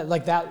all that,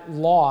 like that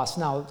loss.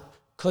 Now,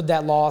 could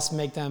that loss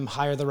make them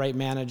hire the right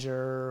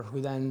manager who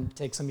then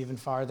takes them even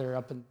farther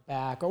up and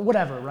back or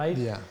whatever, right?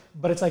 Yeah.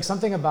 But it's like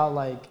something about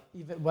like,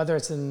 even whether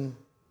it's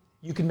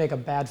you can make a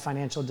bad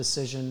financial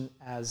decision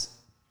as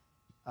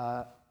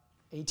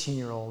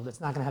 18-year-old, it's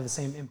not going to have the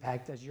same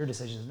impact as your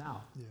decisions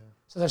now. Yeah.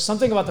 So there's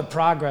something about the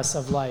progress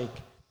of like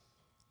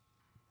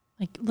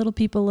little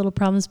people, little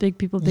problems, big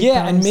people, big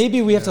problems. And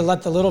maybe we have to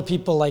let the little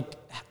people like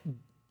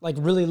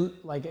really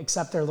like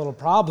accept their little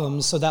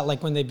problems so that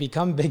like when they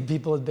become big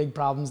people with big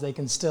problems, they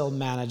can still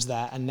manage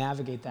that and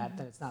navigate that.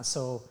 Then it's not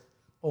so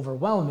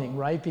overwhelming,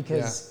 right?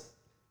 Because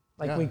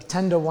we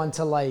tend to want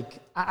to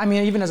like, I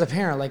mean, even as a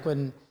parent, like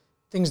when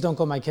things don't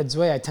go my kid's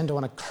way, I tend to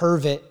want to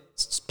curve it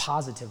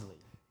positively.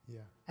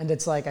 Yeah. And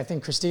it's like, I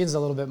think Christine's a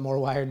little bit more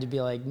wired to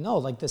be like, no,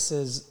 like this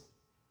is,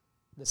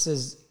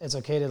 it's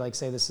okay to like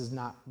say this is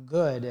not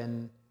good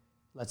and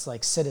let's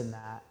like sit in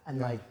that and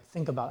like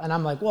think about, and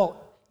I'm like,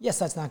 well, yes,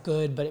 that's not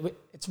good, but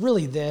it's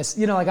really this,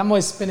 like I'm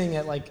always spinning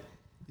it like,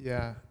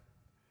 I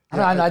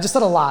don't know, I just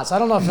said a lot, so I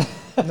don't know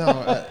if.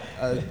 No,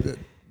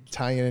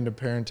 tying it into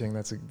parenting,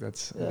 that's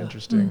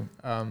interesting.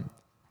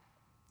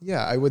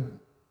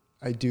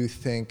 I do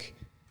think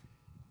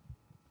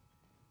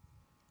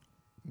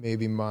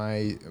maybe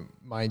my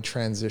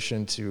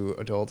transition to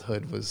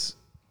adulthood was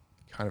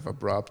kind of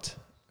abrupt.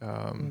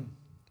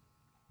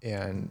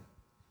 And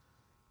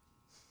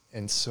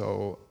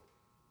so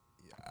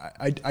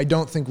I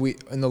don't think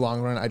in the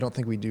long run, I don't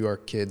think we do our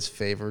kids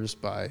favors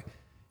by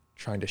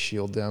trying to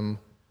shield them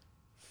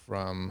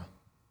from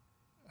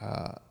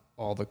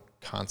all the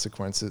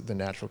consequences, the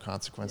natural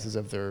consequences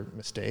of their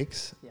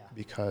mistakes,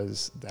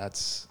 because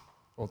that's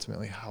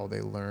ultimately how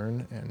they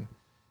learn. And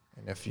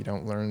if you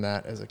don't learn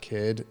that as a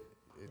kid,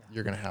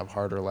 you're going to have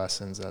harder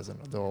lessons as an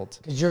adult.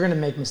 Because you're going to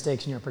make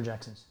mistakes in your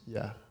projections.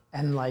 Yeah.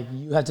 And like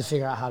you have to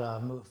figure out how to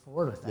move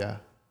forward with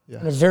that.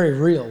 Yeah. In a very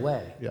real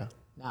way. Yeah.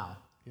 Now.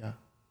 Yeah.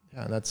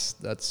 Yeah. And that's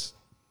just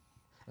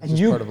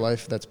part of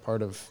life. That's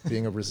part of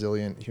being a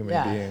resilient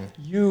human being.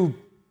 You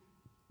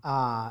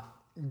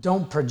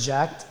don't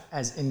project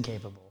as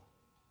incapable.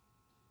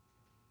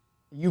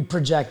 You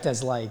project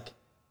as like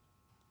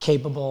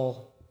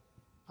capable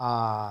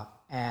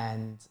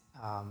and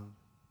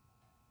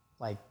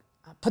like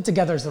put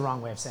together is the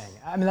wrong way of saying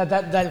it. I mean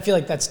that I feel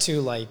like that's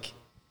too like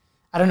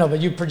I don't know,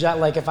 but you project,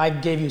 like, if I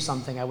gave you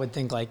something, I would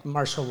think, like,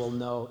 Marshall will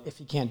know if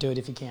he can't do it,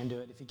 if he can do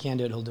it. If he can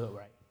do it, he'll do it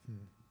right.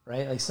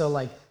 Right? So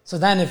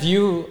then if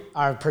you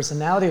are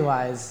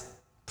personality-wise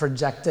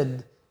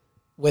projected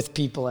with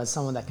people as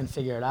someone that can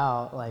figure it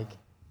out, like,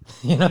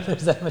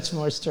 there's that much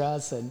more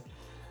stress and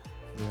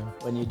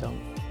when you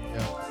don't.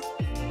 Yeah.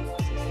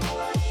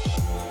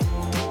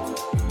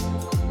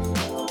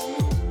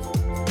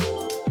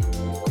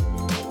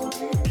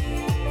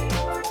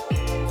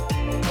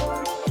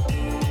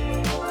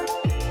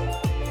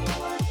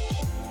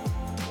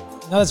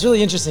 No, it's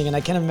really interesting, and I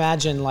can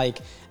imagine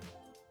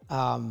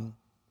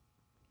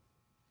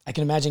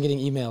getting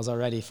emails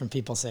already from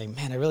people saying,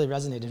 "Man, I really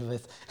resonated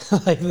with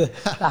like the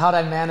how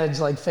I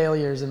manage like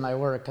failures in my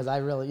work because I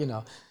really,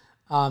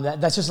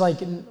 that's just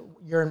like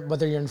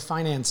whether you're in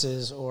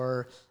finances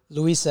or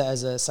Louisa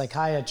as a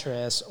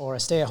psychiatrist or a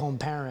stay-at-home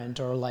parent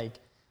or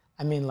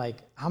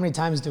how many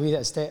times do we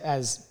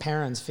as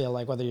parents feel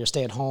like whether you're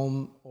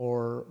stay-at-home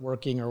or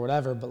working or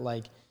whatever, but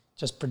like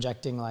just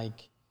projecting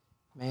like,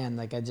 man,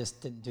 like I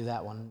just didn't do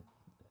that one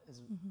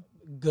as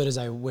good as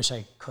I wish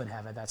I could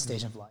have at that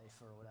stage of life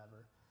or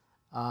whatever.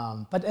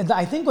 But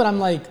I think what I'm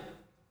like,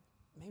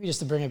 maybe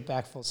just to bring it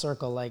back full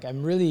circle, like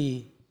I'm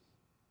really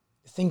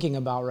thinking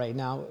about right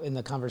now in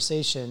the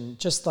conversation,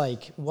 just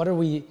like what are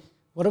we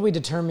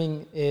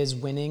determining is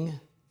winning,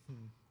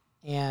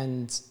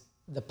 and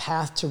the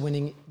path to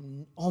winning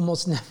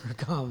almost never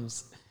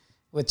comes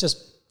with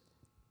just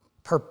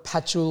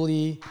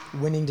perpetually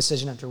winning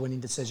decision after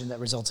winning decision that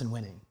results in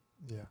winning.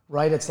 Yeah.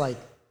 Right? It's like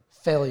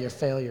failure,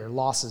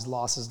 losses,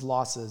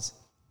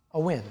 a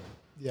win.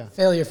 Yeah.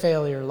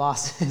 Failure,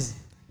 losses,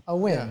 a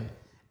win. Yeah.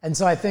 And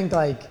so I think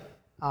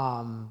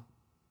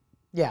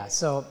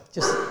so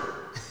just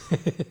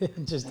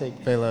just take.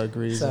 Fela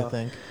agrees, So. I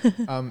think.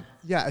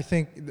 I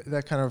think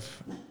that kind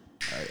of,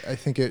 I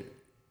think it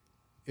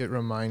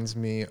reminds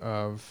me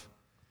of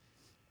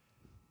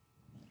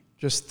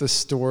just the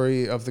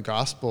story of the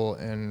gospel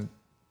and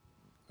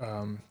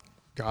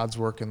God's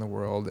work in the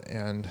world,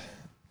 and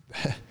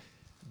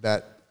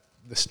that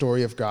the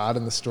story of God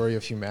and the story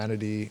of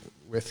humanity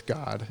with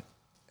God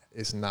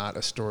is not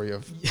a story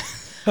of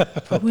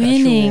perpetual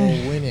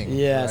winning.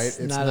 Yes,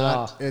 right? not at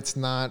all. It's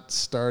not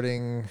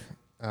starting.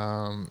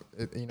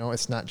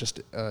 It's not just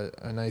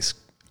a nice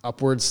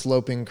upward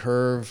sloping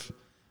curve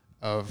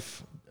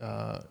of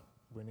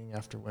winning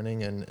after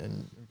winning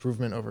and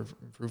improvement over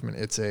improvement.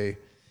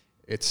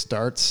 It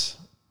starts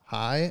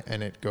high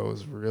and it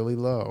goes really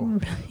low,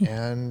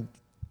 and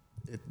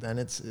then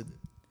it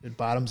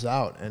bottoms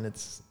out, and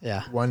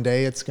one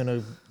day it's going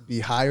to be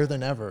higher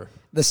than ever.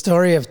 The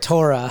story of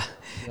Torah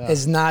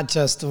is not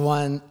just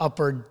one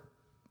upward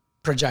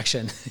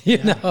projection,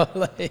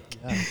 it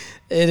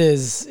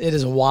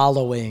is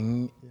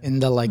wallowing in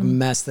the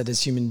mess that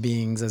is human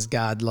beings as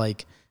God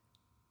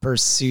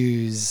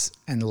pursues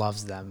and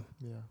loves them.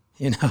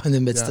 In the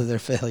midst of their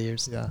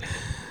failures. Yeah.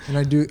 And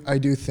I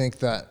do think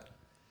that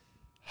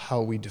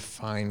how we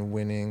define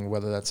winning,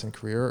 whether that's in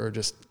career or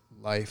just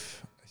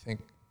life,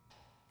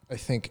 I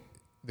think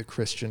the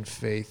Christian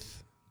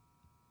faith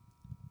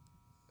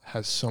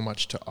has so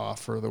much to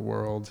offer the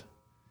world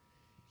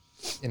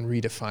in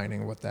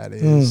redefining what that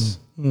is.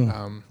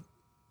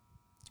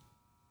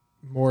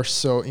 More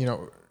so,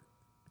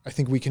 I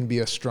think we can be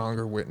a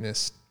stronger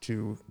witness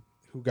to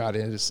who God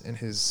is and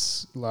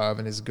his love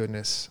and his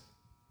goodness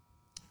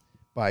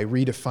by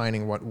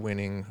redefining what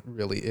winning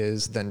really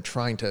is than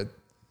trying to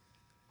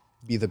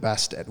be the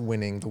best at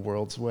winning the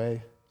world's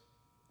way.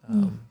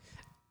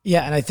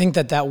 And I think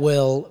that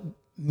will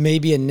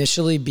maybe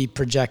initially be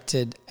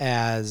projected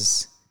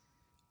as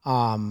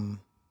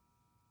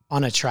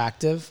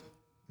unattractive,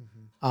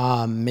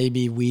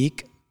 maybe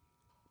weak,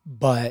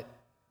 but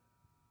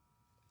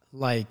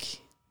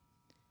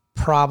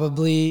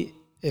probably,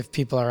 if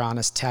people are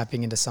honest,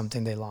 tapping into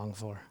something they long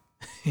for.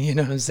 You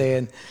know what I'm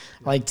saying?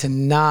 To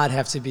not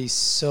have to be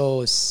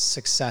so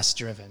success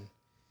driven,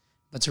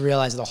 but to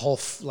realize the whole,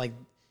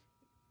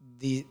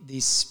 the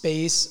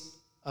space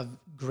of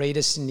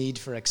greatest need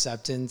for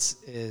acceptance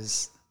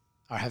is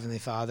our Heavenly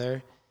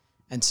Father,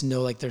 and to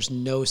know there's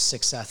no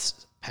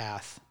success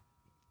path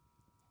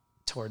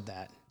toward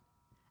that.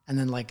 And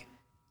then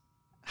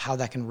how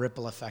that can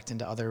ripple effect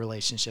into other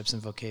relationships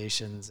and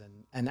vocations.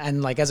 And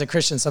as a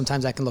Christian,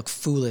 sometimes that can look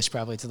foolish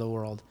probably to the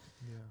world.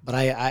 Yeah. But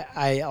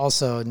I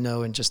also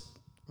know in just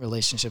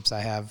relationships I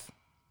have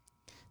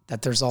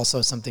that there's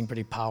also something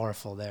pretty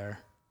powerful there,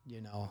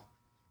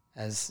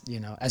 as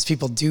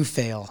people do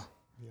fail,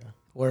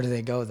 where do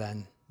they go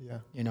then? Yeah.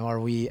 Are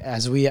we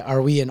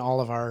in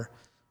all of our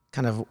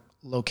kind of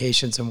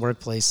locations and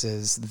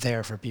workplaces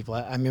there for people?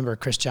 I remember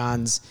Chris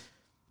John's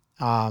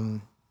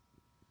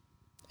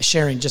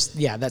sharing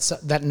that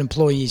an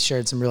employee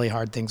shared some really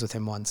hard things with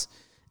him once,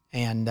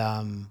 and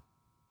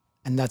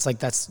that's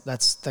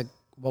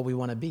what we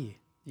want to be,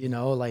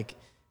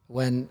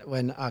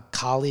 when a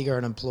colleague or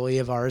an employee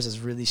of ours is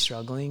really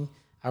struggling,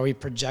 are we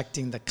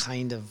projecting the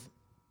kind of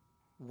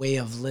way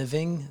of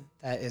living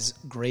that is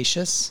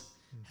gracious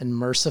and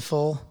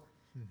merciful,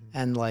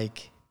 and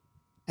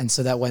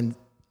so that when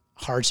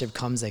hardship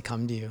comes, they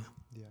come to you.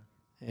 Yeah.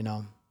 You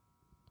know,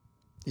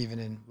 even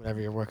in whatever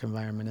your work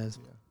environment is.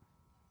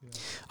 Yeah.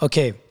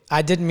 Okay,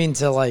 I didn't mean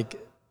to like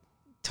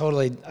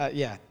totally,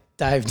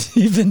 dive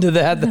deep into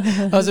that.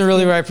 That wasn't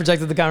really where I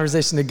projected the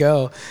conversation to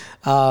go.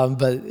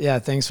 But yeah,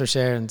 thanks for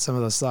sharing some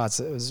of those thoughts.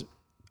 It was,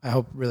 I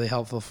hope, really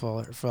helpful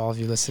for all of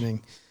you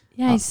listening.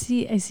 Yeah, I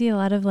see a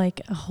lot of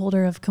like a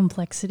holder of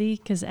complexity,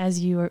 because as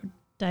you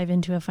dive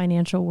into a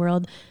financial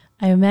world,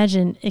 I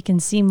imagine it can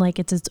seem like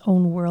it's its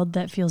own world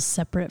that feels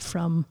separate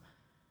from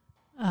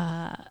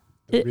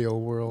the real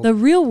world. The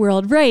real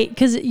world, right?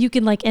 Because you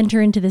can like enter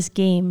into this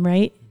game,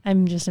 right?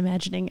 I'm just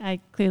imagining. I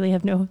clearly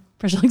have no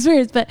personal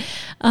experience, but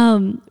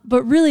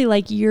really,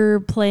 like, you're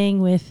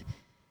playing with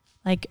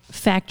like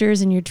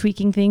factors and you're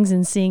tweaking things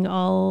and seeing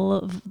all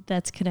of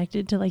that's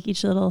connected to like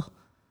each little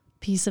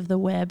piece of the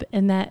web.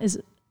 And that is,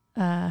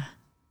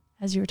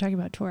 as you were talking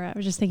about Torah, I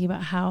was just thinking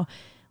about how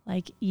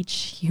like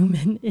each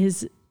human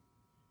is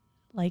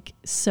like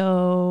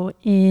so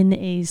in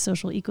a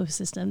social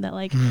ecosystem that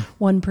like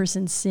one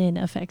person's sin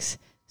affects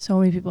so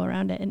many people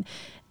around it,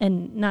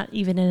 and not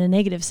even in a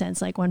negative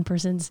sense, like one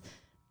person's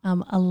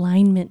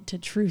alignment to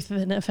truth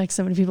then affects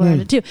so many people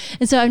around it too.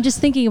 And so I'm just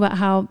thinking about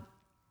how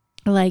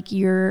like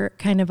you're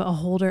kind of a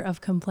holder of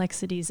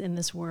complexities in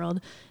this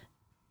world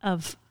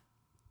of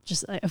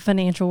just a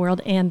financial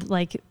world, and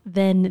like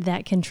then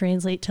that can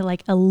translate to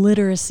like a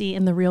literacy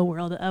in the real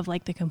world of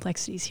like the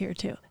complexities here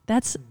too.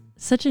 That's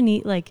such a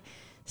neat like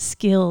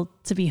skill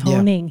to be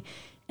honing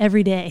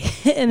every day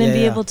and then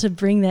be able to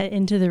bring that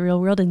into the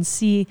real world and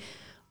see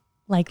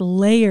like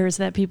layers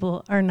that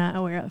people are not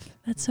aware of.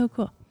 That's so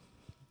cool.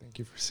 Thank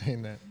you for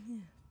saying that.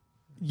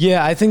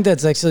 Yeah, I think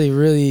that's actually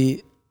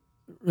really,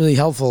 really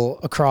helpful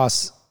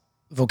across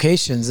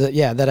vocations.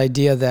 That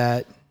idea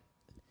that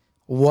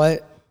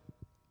what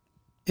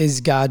is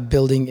God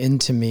building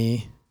into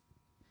me?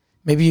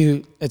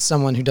 Maybe it's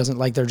someone who doesn't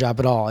like their job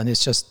at all, and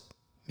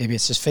maybe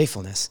it's just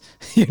faithfulness,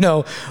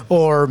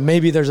 or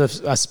maybe there's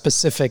a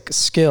specific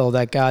skill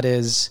that God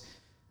is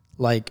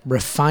like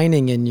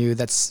refining in you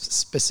that's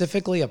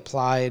specifically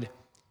applied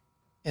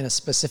in a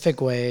specific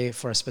way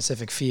for a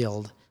specific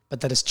field,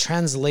 but that is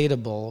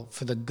translatable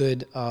for the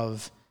good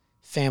of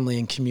family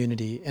and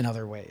community in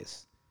other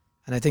ways.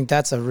 And I think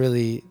that's a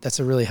really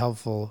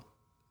helpful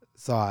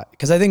thought,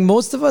 because I think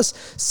most of us,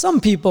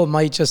 some people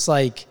might just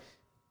like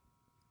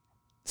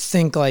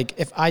think like,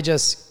 if I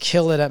just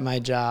kill it at my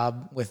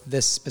job with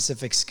this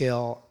specific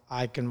skill,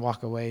 I can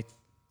walk away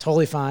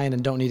totally fine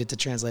and don't need it to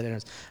translate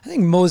it. I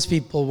think most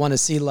people want to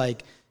see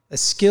like a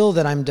skill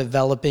that I'm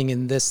developing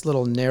in this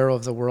little narrow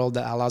of the world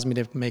that allows me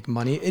to make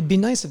money. It'd be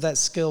nice if that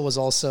skill was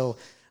also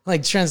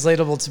like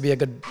translatable to be a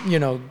good,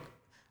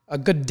 a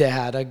good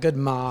dad, a good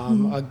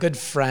mom, a good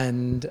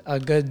friend, a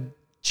good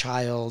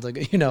child,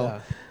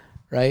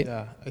 right?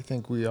 Yeah, I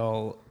think we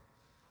all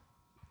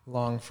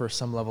long for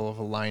some level of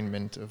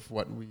alignment of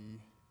what we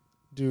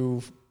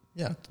do,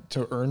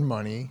 to earn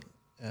money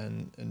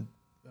and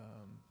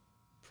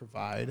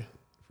provide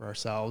for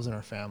ourselves and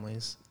our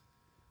families,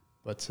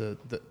 but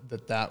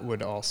that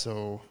would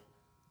also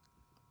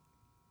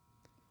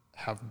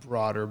have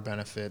broader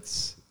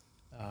benefits,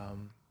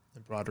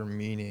 and broader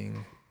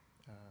meaning.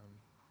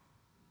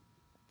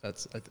 I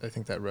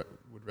think that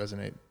would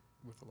resonate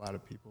with a lot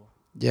of people.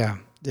 Yeah,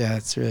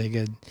 it's really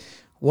good.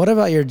 What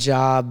about your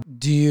job?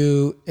 Do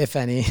you, if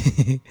any,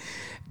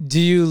 do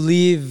you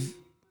leave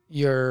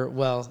your,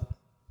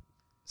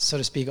 so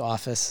to speak,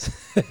 office?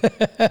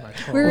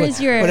 Where is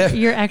your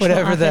actual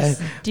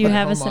office? Do you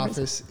have a home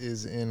office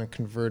is in a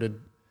converted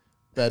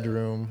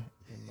bedroom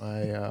in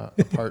my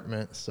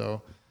apartment.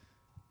 So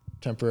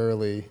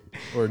temporarily,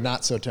 or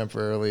not so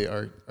temporarily,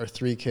 our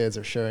 3 kids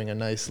are sharing a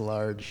nice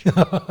large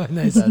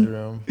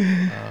bedroom.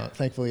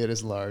 Thankfully, it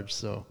is large.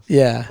 So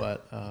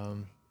but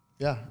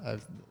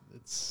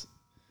it's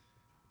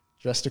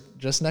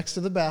just next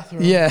to the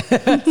bathroom. Yeah,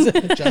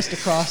 just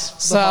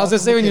across. So I was gonna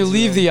say when you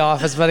leave the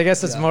office, but I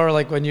guess it's more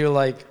like when you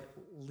like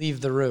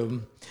leave the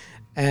room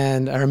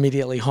and are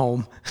immediately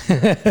home.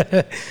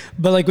 But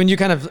like when you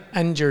kind of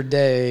end your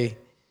day,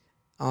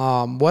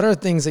 what are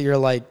things that you're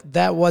like,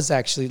 that was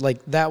actually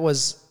like, that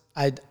was,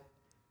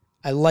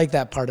 I like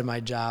that part of my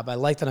job. I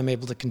like that I'm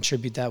able to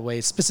contribute that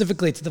way,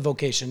 specifically to the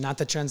vocation, not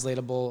the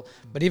translatable,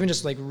 but even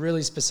just like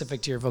really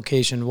specific to your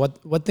vocation.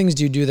 What things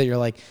do you do that you're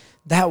like,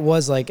 that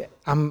was like,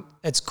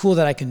 it's cool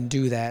that I can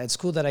do that. It's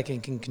cool that I can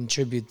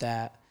contribute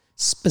that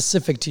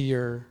specific to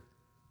your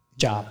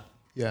job.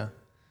 Yeah.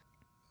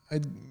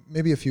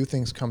 Maybe a few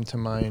things come to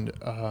mind.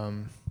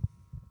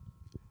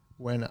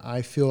 When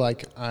I feel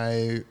like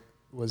I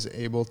was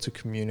able to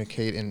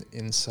communicate an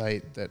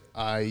insight that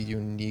I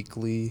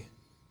uniquely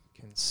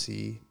can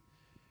see,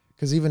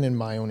 because even in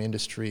my own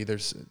industry,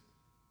 there's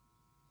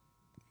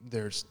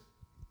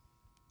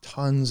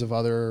tons of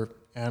other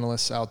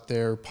analysts out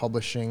there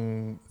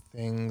publishing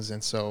things,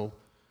 and so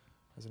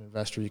as an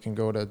investor, you can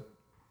go to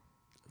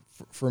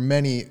for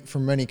many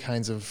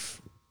kinds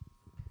of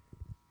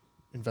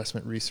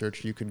investment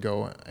research, you could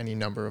go any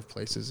number of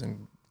places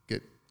and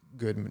get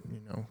good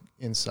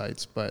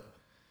insights, but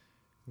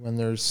when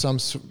there's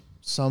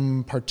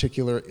some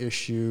particular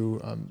issue,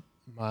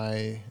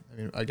 I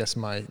guess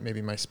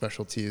maybe my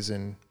specialty is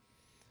in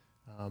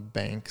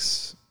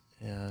banks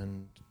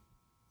and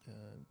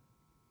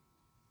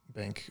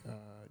bank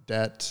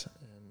debt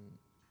and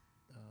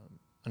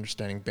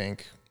understanding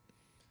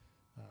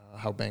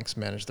how banks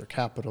manage their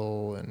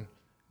capital, and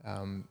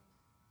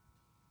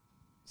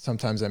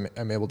sometimes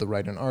I'm able to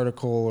write an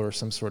article or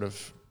some sort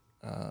of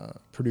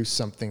produce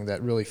something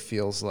that really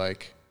feels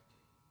like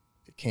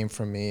it came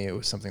from me. It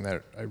was something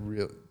that I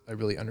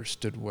really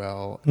understood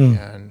well,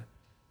 and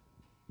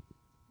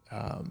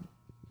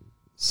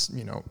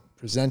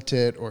present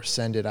it or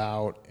send it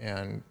out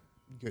and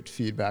get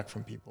feedback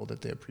from people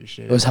that they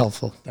appreciate. It was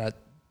helpful.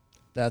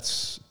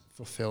 That's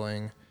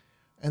fulfilling.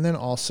 And then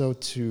also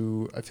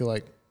I feel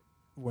like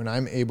when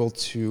I'm able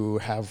to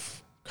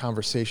have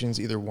conversations,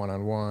 either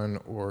one-on-one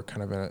or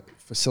kind of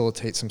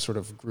facilitate some sort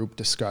of group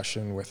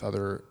discussion with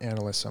other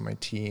analysts on my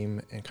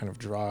team, and kind of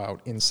draw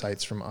out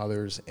insights from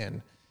others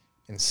and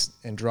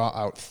draw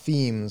out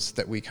themes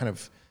that we kind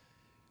of,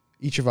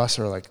 each of us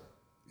are like,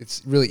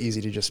 it's really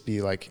easy to just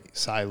be like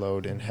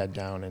siloed and head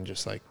down and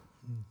just like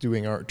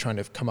trying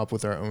to come up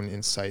with our own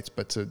insights,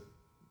 but to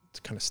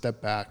kind of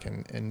step back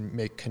and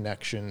make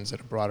connections at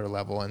a broader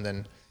level, and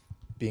then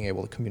being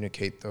able to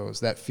communicate those,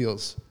 that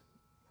feels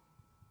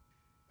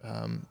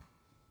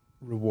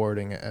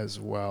rewarding as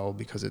well,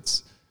 because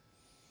it's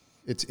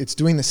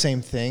doing the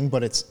same thing,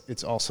 but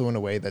it's also in a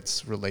way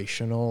that's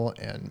relational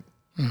and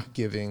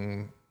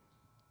giving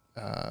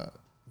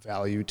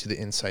value to the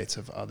insights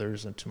of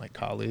others and to my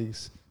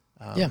colleagues.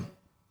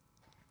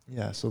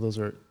 So those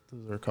are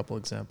a couple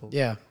examples.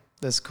 Yeah,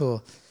 that's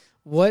cool.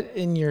 What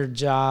in your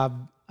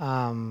job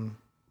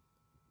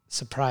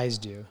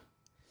surprised you?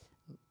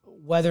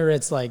 Whether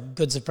it's like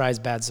good surprise,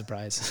 bad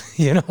surprise,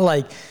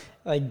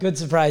 like good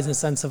surprise in the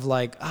sense of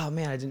like, oh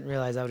man, I didn't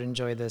realize I would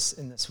enjoy this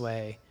in this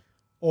way.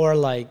 Or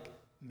like,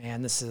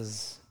 man,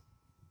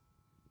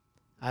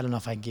 I don't know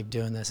if I can keep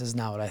doing this. This is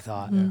not what I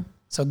thought. Mm-hmm.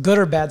 So good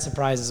or bad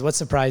surprises, what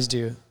surprised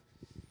you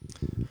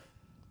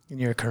in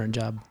your current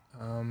job?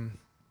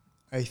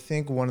 I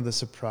think one of the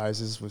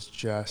surprises was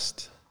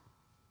just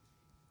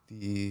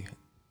that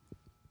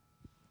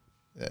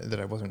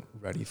I wasn't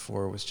ready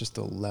for, was just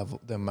the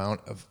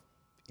amount of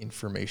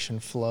information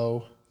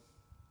flow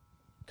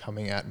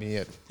coming at me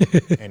at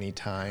any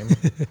time.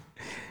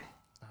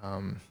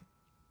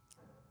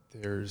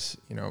 There's,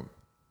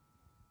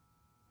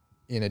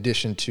 in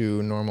addition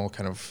to normal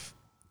kind of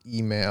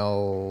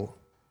email,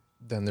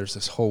 then there's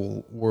this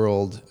whole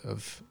world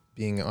of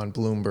being on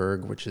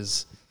Bloomberg, which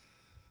is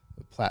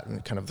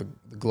kind of the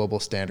global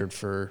standard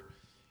for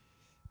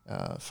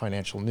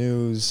financial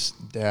news,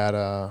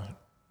 data,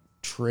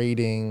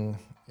 trading.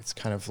 It's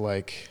kind of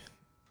like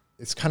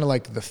the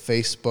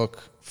Facebook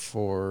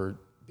for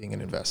being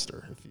an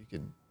investor, if you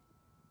could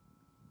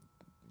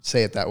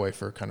say it that way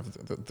for kind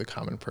of the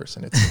common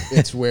person.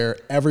 It's where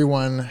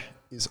everyone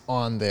is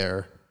on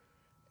there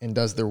and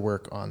does their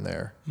work on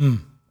there,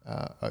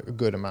 a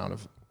good amount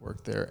of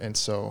work there. And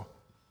so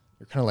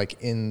you're kind of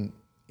like in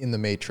the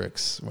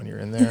matrix when you're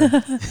in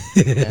there.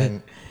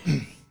 And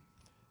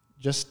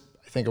just,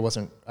 I think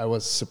I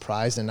was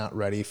surprised and not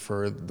ready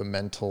for the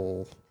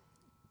mental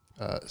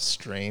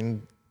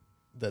strain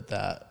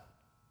that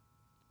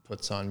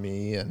puts on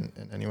me and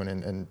anyone,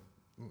 and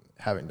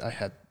I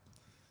had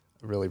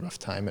a really rough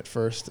time at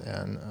first,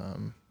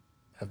 and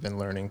have been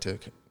learning to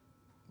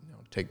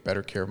take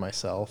better care of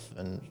myself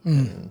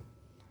and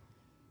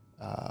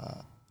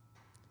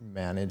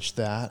manage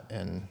that.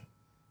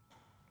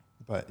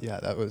 But yeah,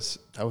 that was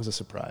a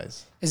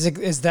surprise.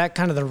 Is that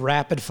kind of the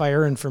rapid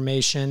fire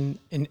information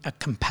in a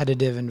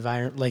competitive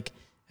environment? Like,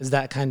 is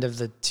that kind of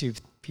the two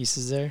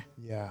pieces there?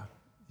 Yeah.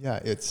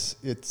 It's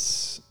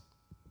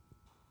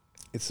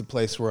the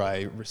place where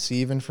I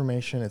receive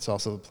information. It's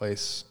also the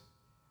place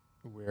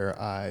where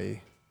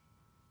I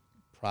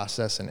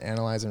process and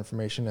analyze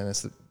information, and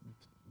it's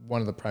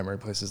one of the primary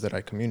places that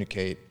I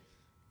communicate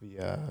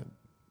via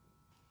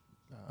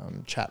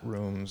chat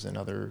rooms and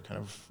other kind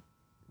of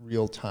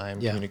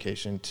real-time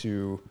communication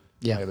to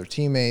my other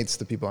teammates,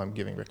 the people I'm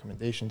giving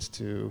recommendations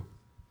to.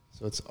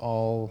 So it's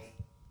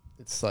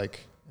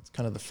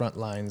kind of the front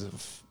lines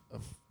of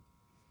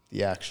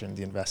the action,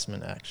 the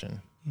investment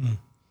action.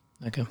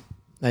 Okay,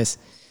 nice.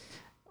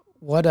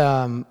 What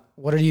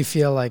do you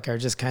feel like are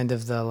just kind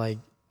of the, like,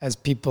 as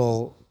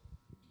people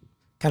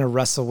kind of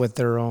wrestle with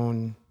their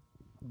own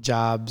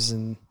jobs,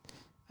 and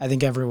I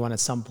think everyone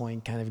at some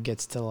point kind of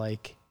gets to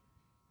like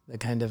the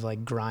kind of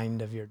like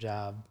grind of your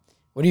job.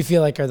 What do you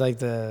feel like are like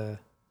the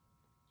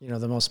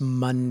most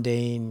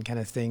mundane kind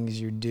of things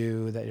you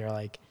do that you're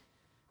like,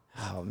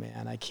 oh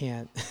man, I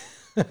can't,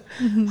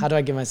 how do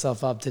I get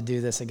myself up to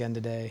do this again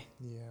today?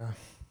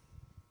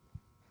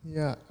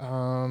 Yeah.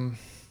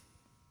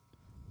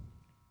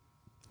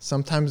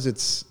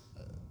 Sometimes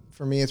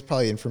for me, it's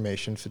probably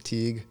information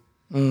fatigue.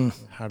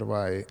 How do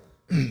I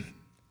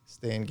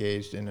stay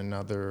engaged in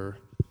another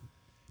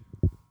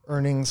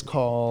earnings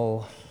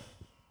call?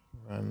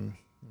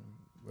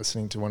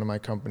 listening to one of my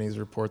companies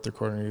report their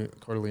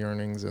quarterly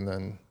earnings, and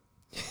then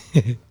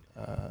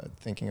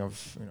thinking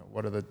of,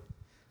 what are the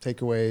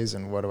takeaways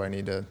and what do I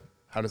need to,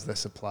 how does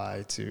this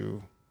apply to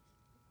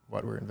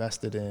what we're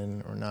invested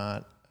in or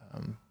not?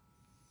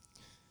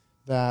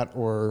 That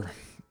or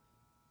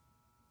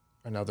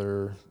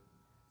another,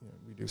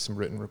 we do some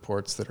written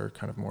reports that are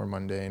kind of more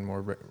mundane,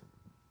 more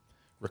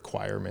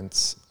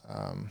requirements.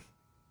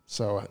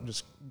 So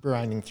just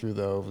grinding through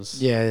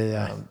those.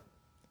 Yeah.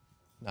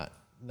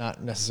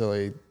 Not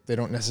necessarily, they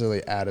don't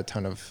necessarily add a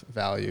ton of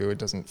value. It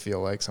doesn't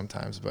feel like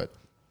sometimes, but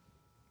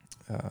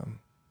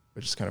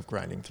we're just kind of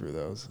grinding through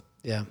those.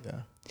 Yeah.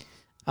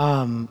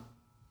 I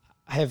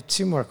have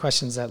two more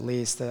questions at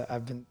least that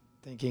I've been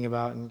thinking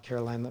about, and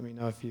Caroline, let me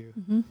know if you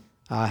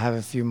have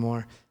a few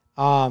more.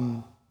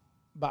 But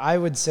I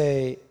would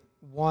say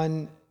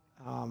one,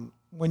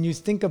 when you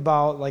think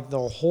about like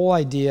the whole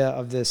idea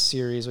of this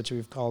series, which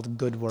we've called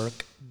Good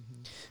Work,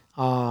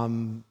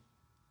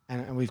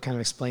 and we've kind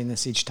of explained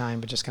this each time,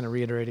 but just kind of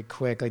reiterated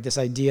quick, like this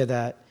idea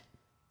that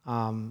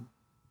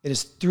it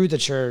is through the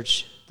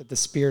church that the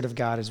Spirit of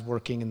God is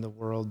working in the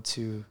world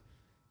to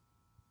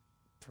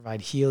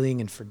provide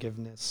healing and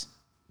forgiveness.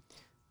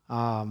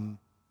 And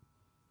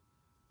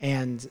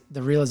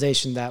the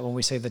realization that when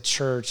we say the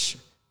church,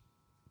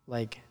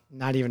 like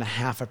not even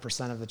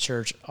 0.5% of the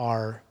church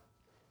are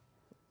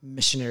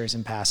missionaries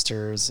and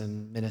pastors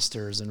and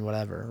ministers and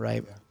whatever,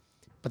 right? Yeah.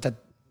 But that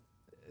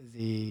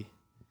the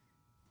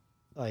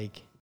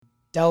like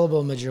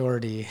indelible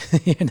majority,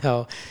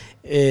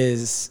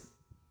 is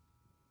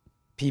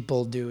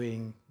people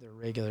doing their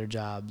regular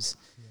jobs.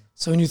 Yeah.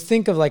 So when you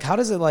think of like, how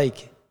does it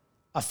like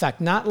affect,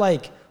 not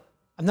like,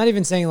 I'm not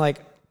even saying like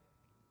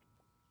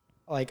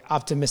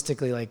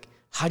optimistically, like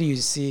how do you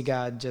see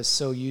God just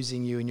so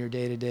using you in your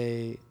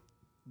day-to-day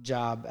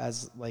job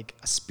as like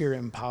a spirit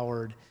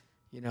empowered,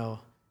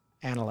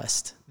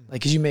 analyst?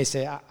 Like, cause you may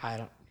say, I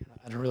don't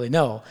really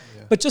know,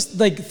 but just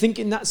like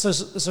thinking not so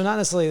not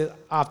necessarily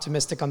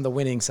optimistic on the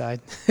winning side,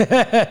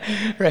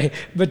 right?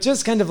 But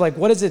just kind of like,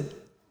 how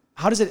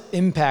does it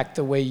impact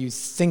the way you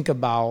think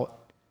about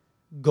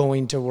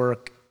going to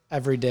work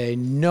every day,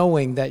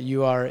 knowing that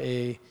you are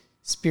a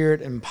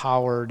spirit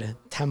empowered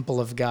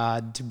temple of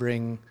God to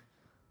bring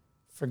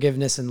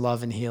forgiveness and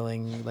love and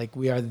healing? Like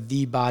we are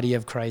the body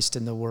of Christ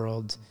in the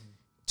world,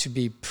 to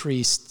be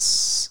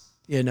priests,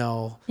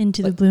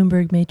 into the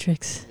Bloomberg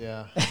matrix.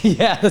 Yeah.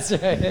 Yeah, that's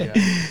right. Yeah.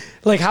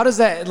 Like, how does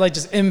that like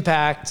just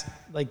impact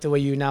like the way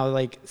you now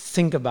like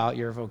think about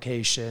your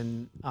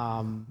vocation?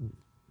 Does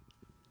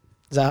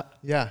that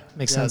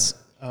make sense?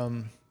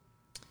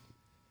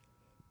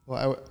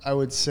 Well, I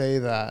would say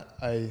that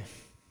I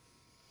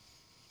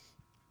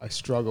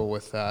struggle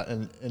with that,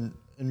 and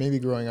maybe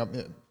growing up,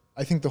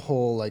 I think the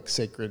whole like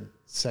sacred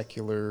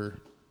secular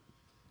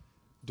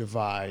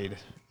divide,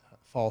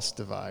 false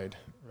divide,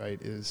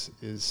 right, is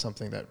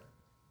something that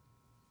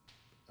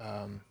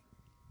I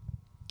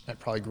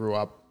probably grew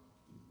up,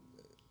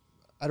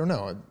 I don't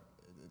know, it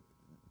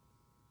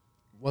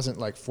wasn't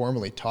like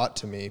formally taught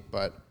to me,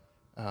 but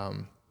I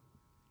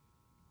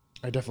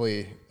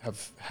definitely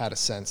have had a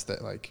sense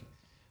that like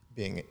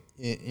being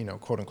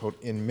quote unquote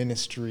in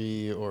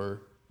ministry, or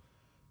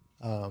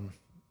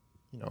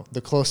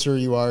the closer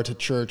you are to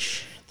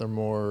church, the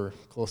more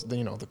close,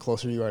 the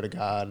closer you are to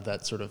God,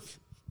 that sort of.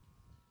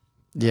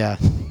 Yeah.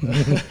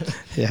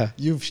 Yeah.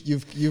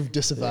 You've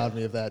disavowed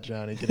me of that,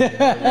 Johnny.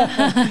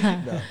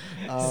 No.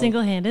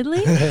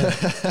 Single-handedly?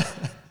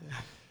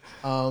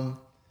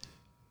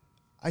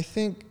 I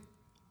think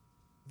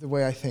the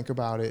way I think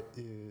about it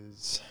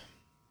is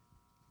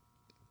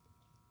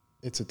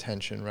it's a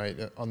tension, right?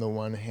 On the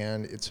one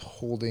hand, it's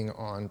holding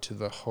on to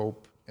the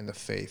hope and the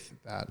faith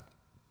that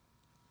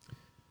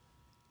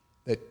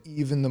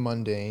even the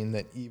mundane,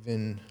 that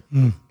even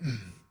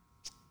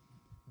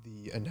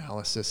the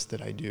analysis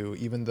that I do,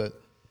 even the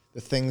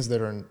things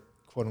that are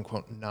quote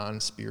unquote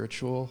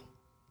non-spiritual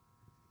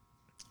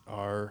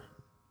are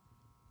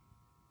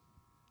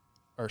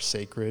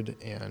sacred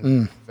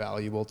and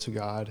valuable to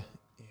God.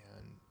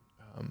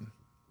 And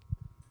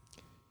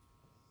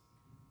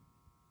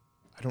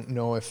I don't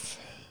know if,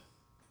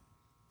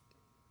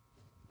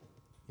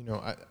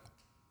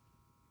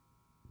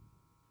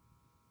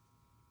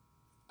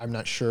 I'm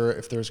not sure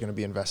if there's going to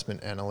be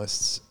investment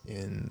analysts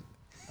in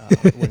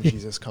when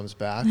Jesus comes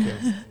back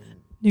and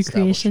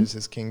establishes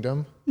his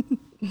kingdom.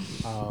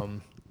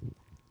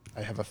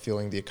 I have a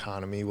feeling the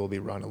economy will be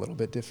run a little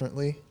bit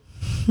differently,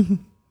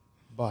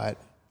 but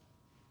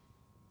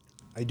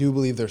I do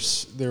believe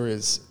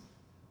there's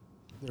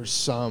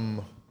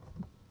some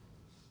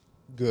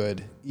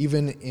good,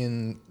 even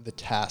in the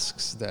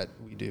tasks that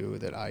we do,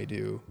 that I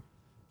do,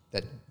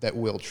 that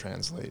will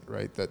translate,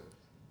 right? That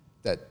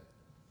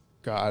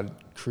God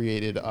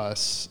created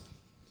us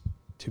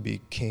to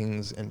be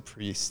kings and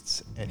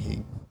priests, and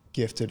he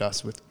gifted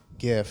us with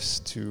gifts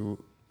to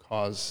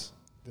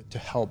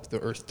help the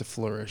earth to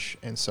flourish.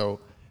 And so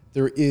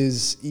there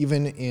is,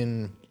 even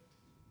in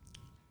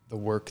the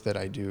work that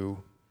I do,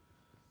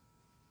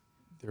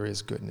 there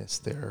is goodness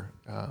there.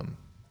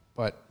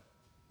 But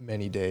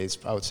many days,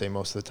 I would say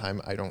most of the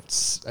time, I don't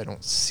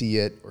see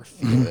it or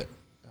feel it.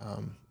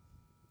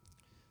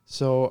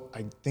 So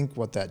I think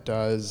what that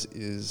does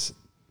is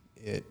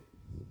it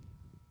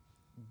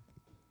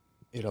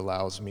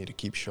allows me to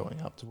keep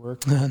showing up to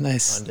work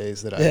Nice. on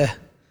days that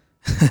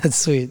That's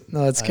sweet.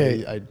 No, that's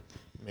great. I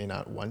may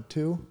not want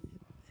to.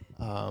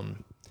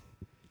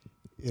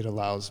 It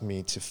allows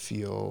me to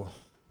feel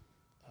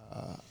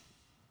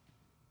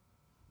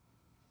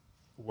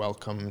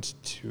welcomed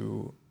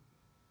to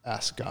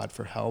ask God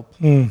for help.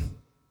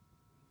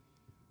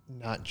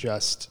 Not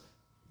just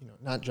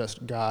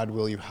God,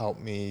 will you help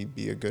me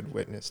be a good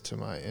witness to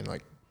my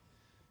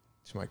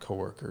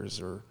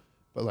coworkers,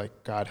 but like,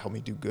 God, help me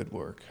do good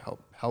work.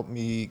 Help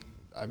me.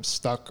 I'm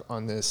stuck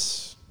on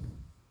this,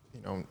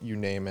 you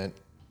name it.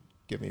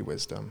 Give me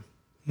wisdom.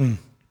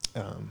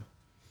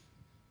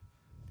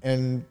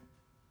 And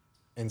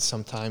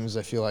sometimes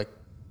I feel like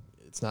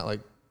it's not like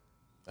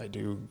I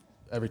do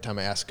every time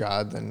I ask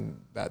God, then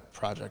that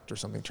project or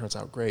something turns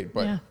out great.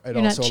 But it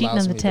You're also not cheating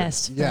allows on the me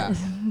test.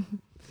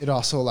 it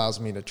also allows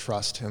me to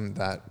trust him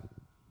that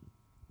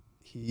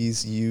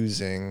he's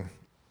using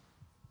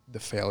the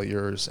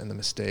failures and the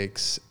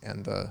mistakes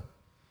and the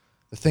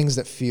things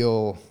that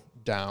feel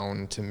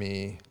down to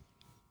me,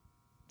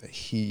 that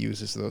he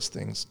uses those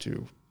things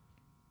to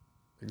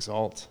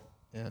exalt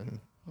and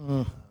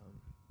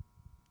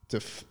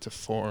to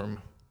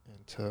form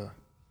and to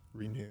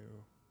renew,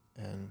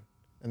 and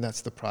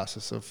that's the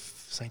process of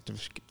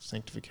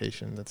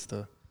sanctification.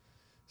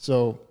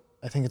 So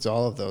I think it's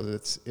all of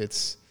those.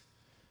 It's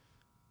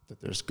that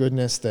there's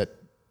goodness that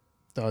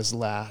does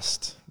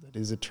last, that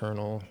is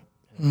eternal.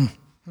 And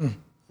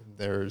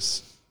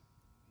there's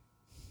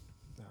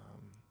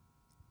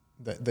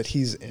that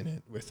he's in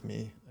it with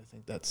me. I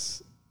think that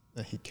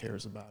he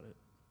cares about it.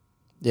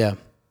 Yeah.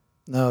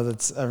 No,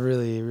 that's a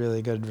really,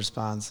 really good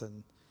response.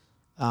 And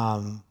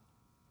I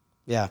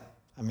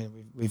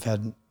mean, we've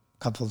had a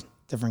couple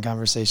different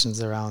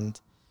conversations around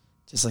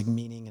just like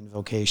meaning and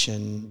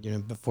vocation,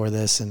 before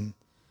this. And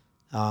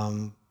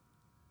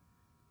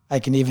I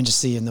can even just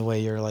see in the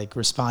way you're like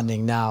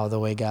responding now, the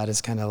way God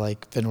has kind of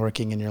like been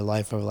working in your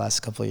life over the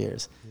last couple of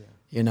years,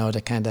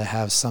 to kind of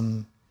have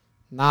some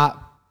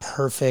not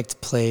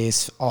perfect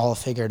place all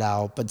figured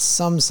out, but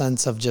some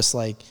sense of just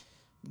like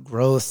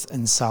growth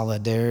and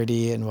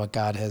solidarity in what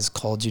God has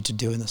called you to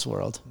do in this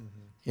world,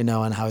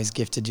 and how he's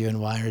gifted you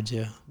and wired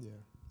you. Yeah.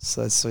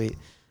 So that's sweet.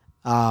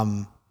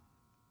 I'm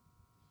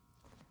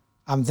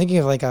thinking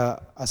of like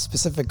a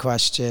specific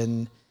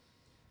question.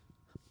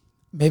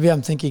 Maybe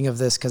I'm thinking of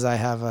this because I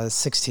have a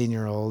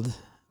 16-year-old.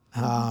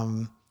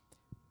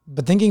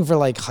 But thinking for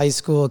like high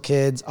school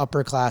kids,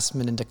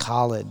 upperclassmen into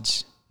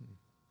college,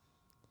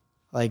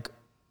 like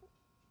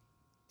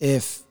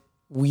if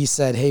we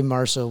said, hey,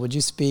 Marshall, would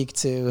you speak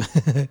to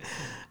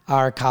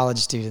our college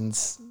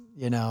students,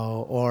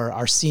 or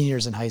our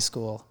seniors in high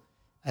school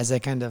as they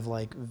kind of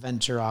like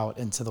venture out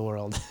into the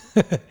world?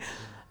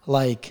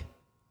 Like,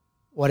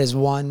 what is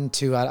one,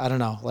 two, I don't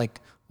know, like,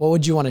 what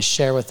would you want to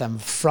share with them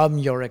from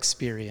your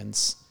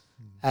experience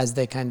as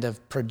they kind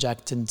of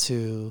project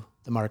into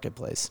the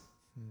marketplace?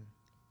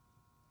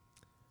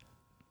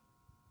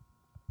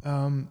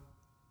 I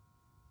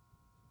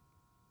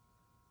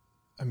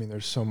mean,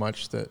 there's so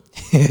much that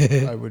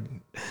I would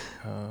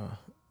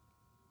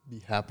be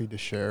happy to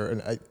share.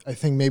 And I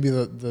think maybe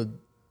the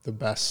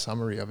best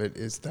summary of it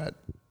is that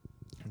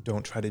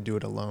don't try to do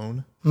it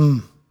alone.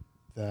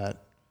 That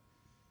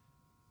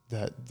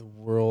the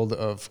world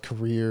of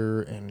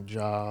career and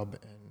job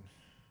and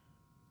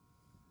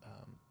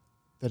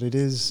that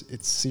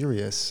it's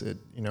serious. It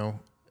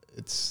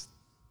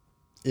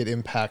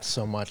impacts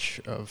so much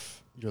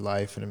of your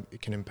life, and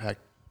it can impact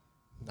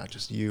not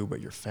just you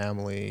but your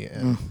family,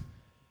 and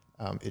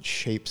it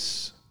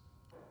shapes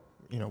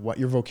what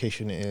your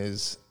vocation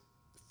is,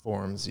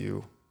 forms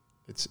you.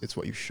 It's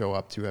what you show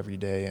up to every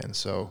day, and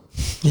so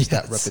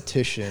that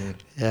repetition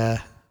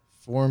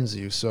forms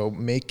you. So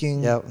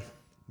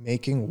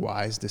making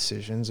wise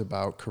decisions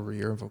about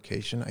career and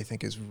vocation, I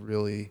think,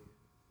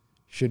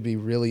 should be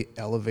really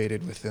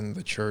elevated within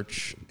the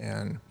church.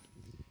 And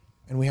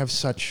we have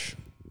such,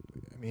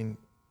 even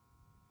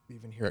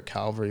here at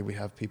Calvary, we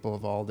have people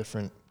of all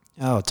different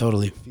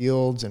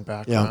fields and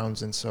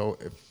backgrounds. And so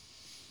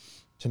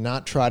to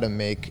not try to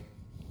make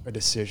a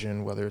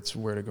decision, whether it's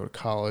where to go to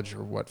college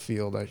or what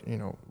field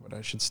what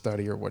I should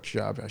study or what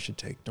job I should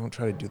take, don't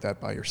try to do that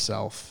by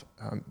yourself.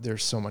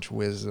 There's so much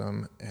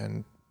wisdom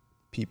and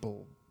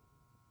people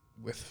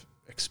with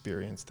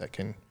experience that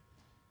can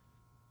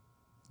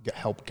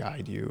help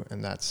guide you,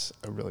 and that's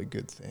a really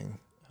good thing.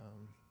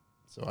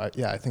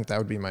 I think that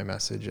would be my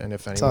message. And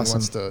if anyone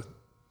wants to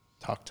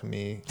talk to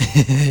me,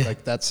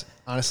 like that's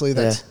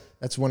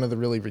one of the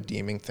really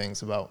redeeming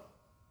things about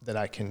that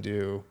I can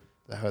do.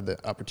 I had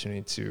the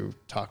opportunity to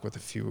talk with a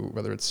few,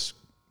 whether it's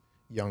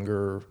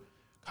younger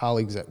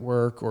colleagues at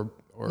work or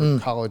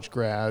college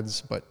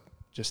grads, but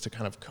just to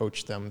kind of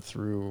coach them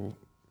through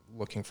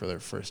looking for their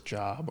first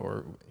job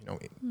or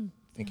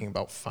thinking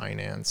about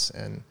finance,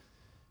 and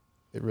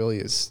it really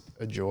is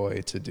a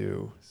joy to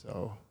do.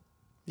 So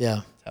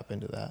tap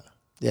into that.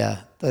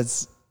 Yeah,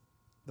 that's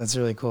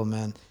really cool,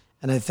 man.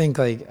 And I think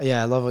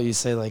I love what you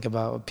say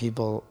about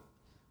people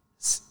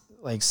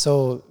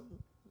so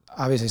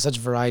obviously such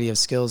variety of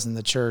skills in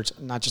the church,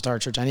 not just our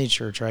church, any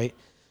church, right?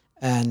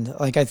 And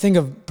I think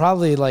of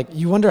probably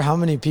you wonder how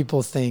many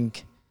people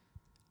think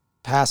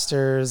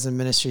pastors and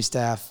ministry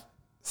staff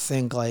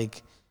think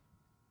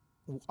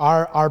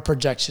our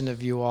projection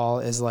of you all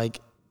is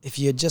if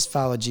you had just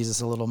followed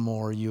Jesus a little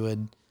more, you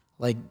would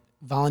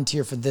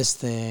volunteer for this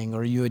thing,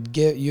 or you'd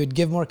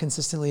give more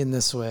consistently in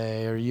this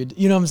way, or you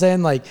know what I'm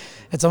saying?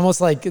 It's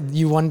almost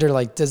you wonder,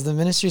 does the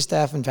ministry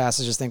staff and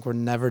pastors just think we're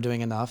never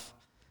doing enough?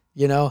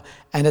 And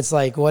it's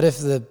what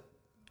if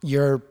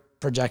your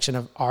projection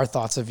of our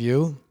thoughts of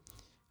you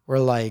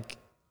were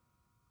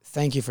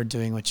thank you for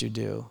doing what you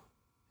do.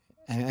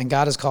 And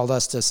God has called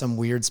us to some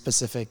weird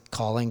specific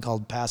calling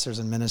called pastors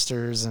and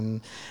ministers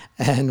and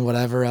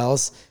whatever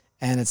else.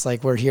 And it's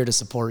we're here to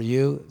support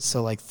you.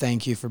 So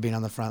thank you for being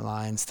on the front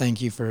lines.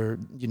 Thank you for,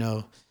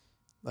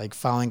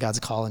 following God's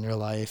call in your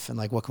life. And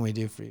what can we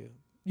do for you?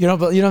 But you know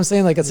what I'm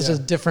saying? It's such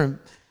a different,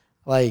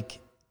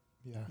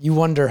 you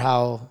wonder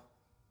how,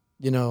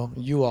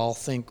 you all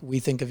think we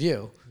think of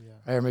you.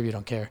 Yeah. Or maybe you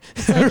don't care.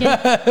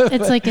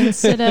 It's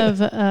instead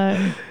of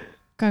a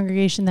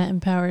congregation that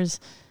empowers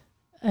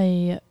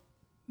a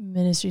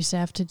ministry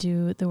staff to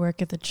do the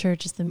work at the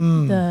church, it's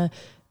the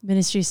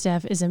ministry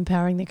staff is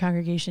empowering the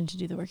congregation to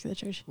do the work of the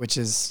church. Which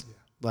is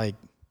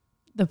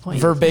the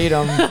point.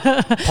 Verbatim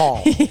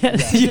Paul.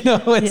 Yes.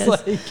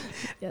 It's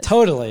yes.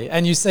 Totally.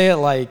 And you say it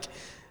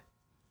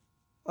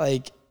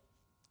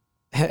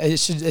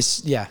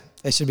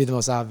it should be the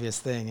most obvious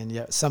thing. And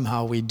yet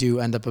somehow we do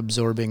end up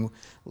absorbing,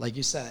 like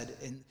you said,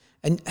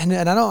 and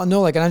I don't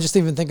know, and I'm just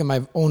even thinking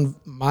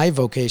my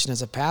vocation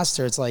as a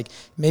pastor, it's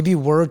maybe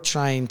we're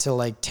trying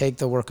to take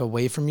the work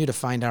away from you to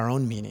find our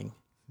own meaning.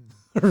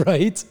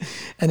 Right?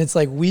 And it's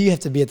we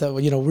have to be at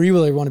we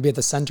really want to be at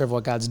the center of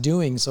what God's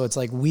doing. So it's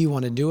we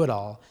want to do it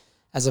all,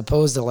 as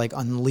opposed to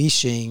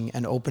unleashing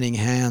and opening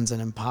hands and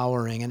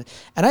empowering. And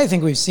I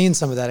think we've seen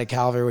some of that at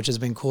Calvary, which has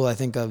been cool. I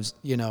think of,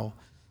 the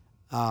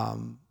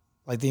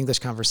English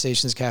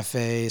Conversations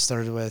Cafe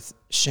started with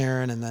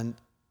Sharon and then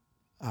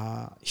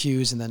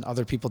Hughes and then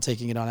other people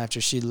taking it on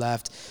after she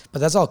left. But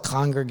that's all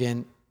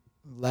congregant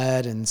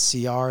led, and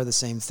CR, the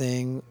same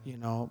thing,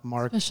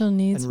 Mark Special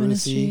Needs and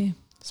Ruthie. Ministry.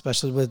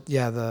 Especially with,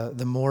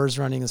 the Moores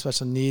running a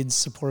special needs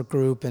support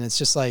group. And it's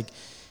just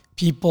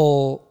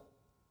people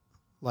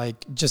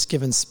just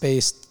given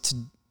space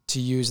to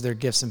use their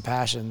gifts and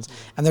passions.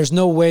 And there's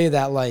no way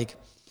that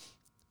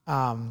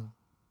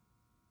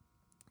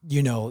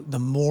the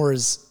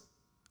Moores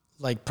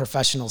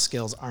professional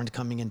skills aren't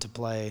coming into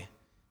play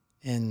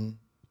in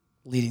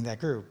leading that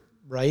group.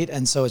 Right.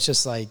 And so it's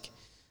just we're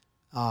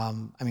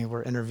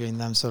interviewing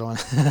them, so I don't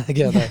want to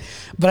get there.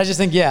 But I just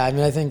think,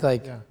 I think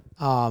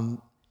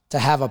to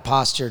have a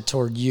posture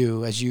toward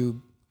you as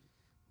you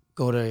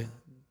go to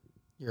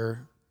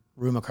your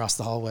room across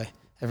the hallway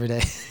every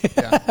day.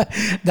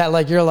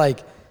 That you're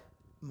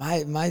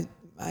my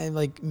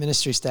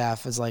ministry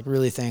staff is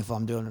really thankful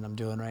I'm doing what I'm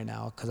doing right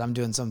now, because I'm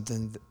doing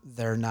something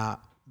they're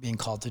not being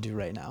called to do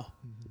right now.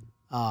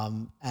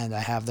 And I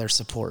have their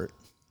support.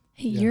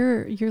 Hey,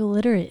 you're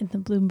literate in the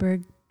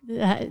Bloomberg.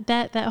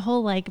 That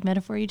whole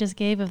metaphor you just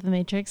gave of the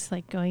Matrix,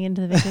 going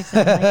into the Matrix,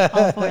 I'm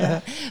all for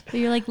that. But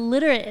you're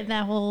literate in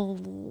that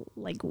whole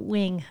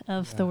wing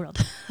of the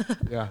world.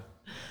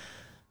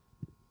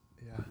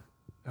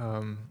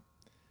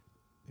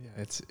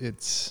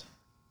 It's.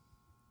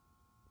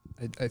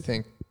 I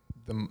think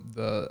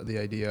the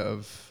idea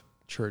of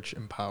church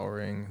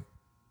empowering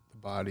the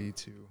body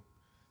to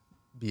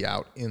be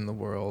out in the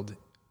world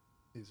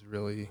is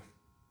really,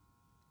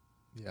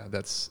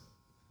 that's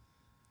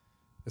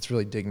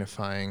really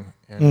dignifying,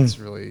 and it's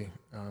really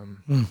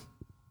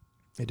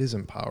it is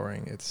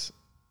empowering. It's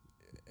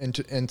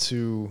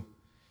to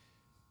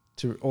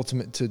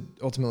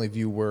ultimately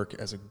view work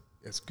as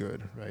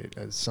good, right?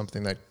 As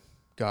something that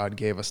God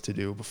gave us to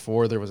do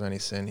before there was any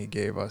sin. He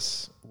gave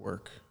us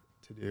work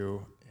to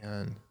do,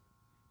 and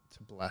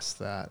to bless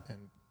that,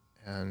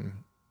 and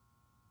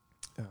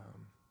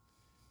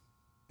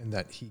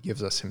that He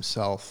gives us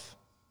Himself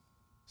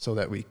so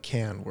that we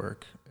can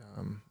work.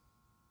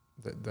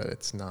 That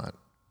it's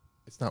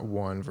not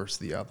one versus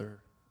the other,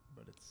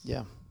 but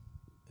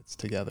it's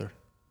together.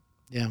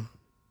 Yeah.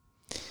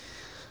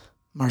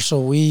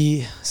 Marshall,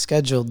 we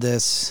scheduled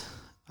this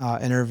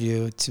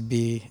interview to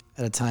be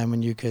at a time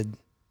when you could,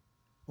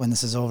 when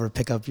this is over,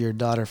 pick up your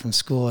daughter from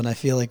school, and I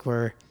feel like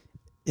we're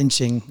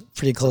inching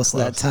pretty close to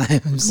that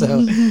time.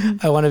 So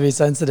I want to be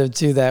sensitive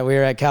to that.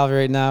 We're at Calvary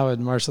right now,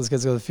 and Marshall's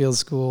kids go to field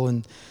school,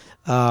 and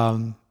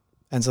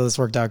so this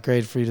worked out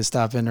great for you to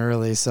stop in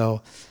early.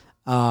 So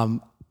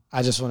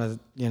I just want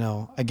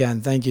to,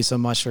 again, thank you so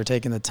much for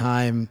taking the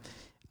time.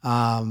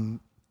 And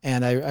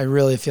I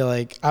really feel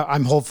like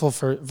I'm hopeful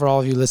for all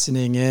of you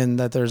listening in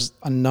that there's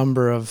a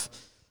number of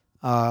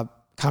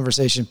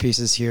conversation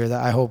pieces here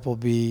that I hope will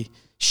be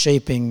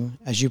shaping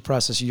as you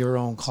process your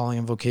own calling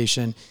and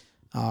vocation,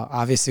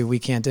 Obviously, we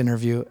can't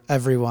interview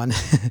everyone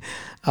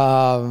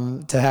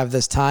to have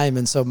this time.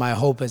 And so my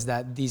hope is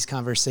that these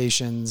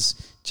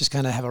conversations just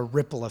kind of have a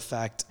ripple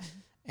effect.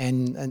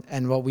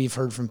 And what we've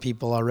heard from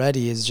people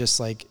already is just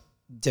like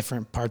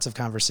different parts of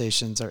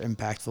conversations are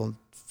impactful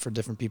for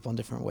different people in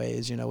different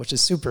ways, which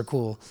is super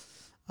cool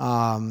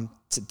to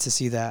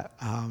see that.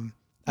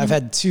 I've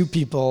had two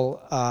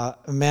people,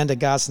 Amanda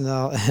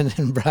Gosnell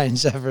and Brian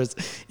Shepherds,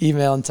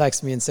 email and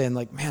text me and saying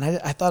like, man,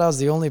 I thought I was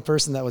the only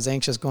person that was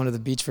anxious going to the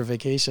beach for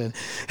vacation.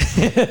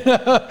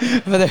 But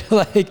they're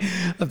like,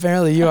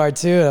 apparently you are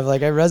too. And I'm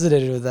like, I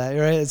resonated with that,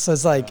 right? So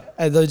it's like,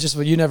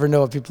 you never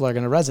know what people are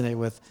going to resonate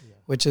with,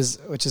 which is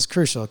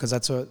crucial, because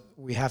that's what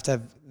we have to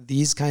have,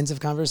 these kinds of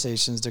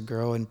conversations to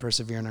grow and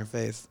persevere in our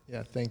faith.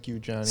 Yeah, thank you,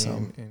 Johnny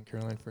and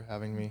Caroline, for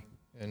having me.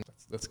 And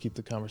let's keep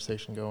the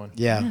conversation going.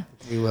 Yeah,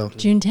 we will.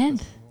 June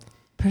 10th.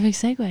 Perfect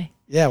segue.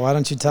 Yeah, why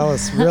don't you tell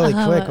us really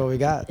quick what we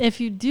got? If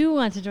you do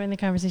want to join the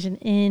conversation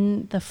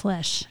in the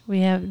flesh,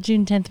 we have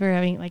June 10th, we're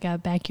having like a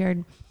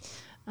backyard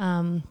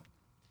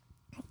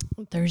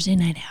Thursday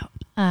night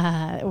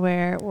out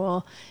where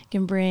you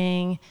can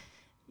bring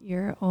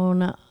your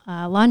own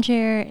lawn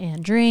chair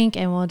and drink,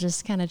 and we'll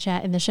just kind of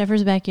chat in the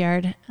Shepherd's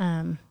backyard.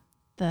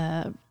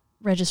 The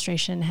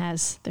registration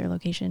has their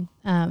location.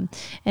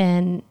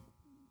 And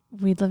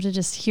we'd love to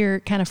just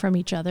hear kind of from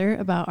each other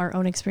about our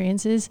own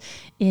experiences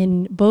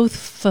in both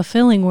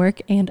fulfilling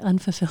work and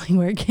unfulfilling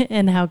work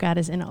and how God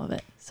is in all of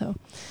it. So,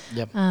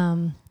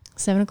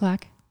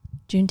 7:00,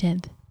 June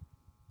 10th,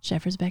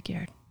 Shepherd's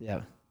backyard.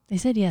 Yeah. They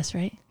said yes,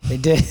 right? They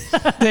did.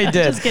 They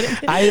did. Just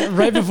kidding.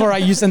 Right before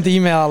you sent the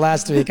email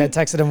last week, I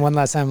texted him one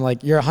last time,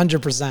 like, you're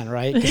 100%,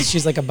 right? Because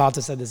she's like about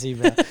to send this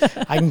email.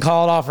 I can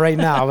call it off right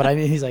now, but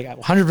he's like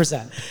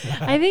 100%.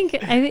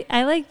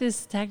 I like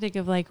this tactic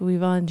of like, we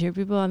volunteer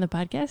people on the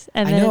podcast,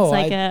 and then it's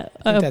like a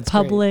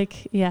public,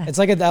 great. Yeah. It's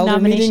like at the elder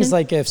meetings,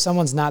 like if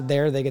someone's not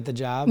there, they get the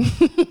job.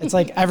 It's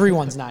like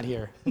everyone's not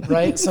here,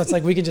 right? So it's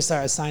like we could just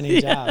start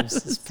assigning jobs.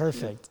 It's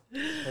perfect.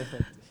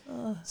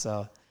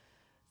 So.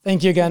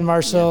 Thank you again,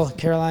 Marshall. Yes.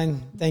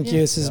 Caroline, thank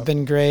you. This has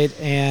been great.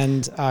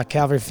 And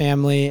Calvary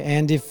family,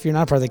 and if you're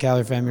not part of the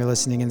Calvary family, you're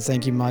listening, and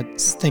thank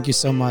you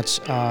so much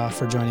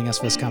for joining us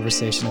for this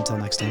conversation. Until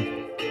next time.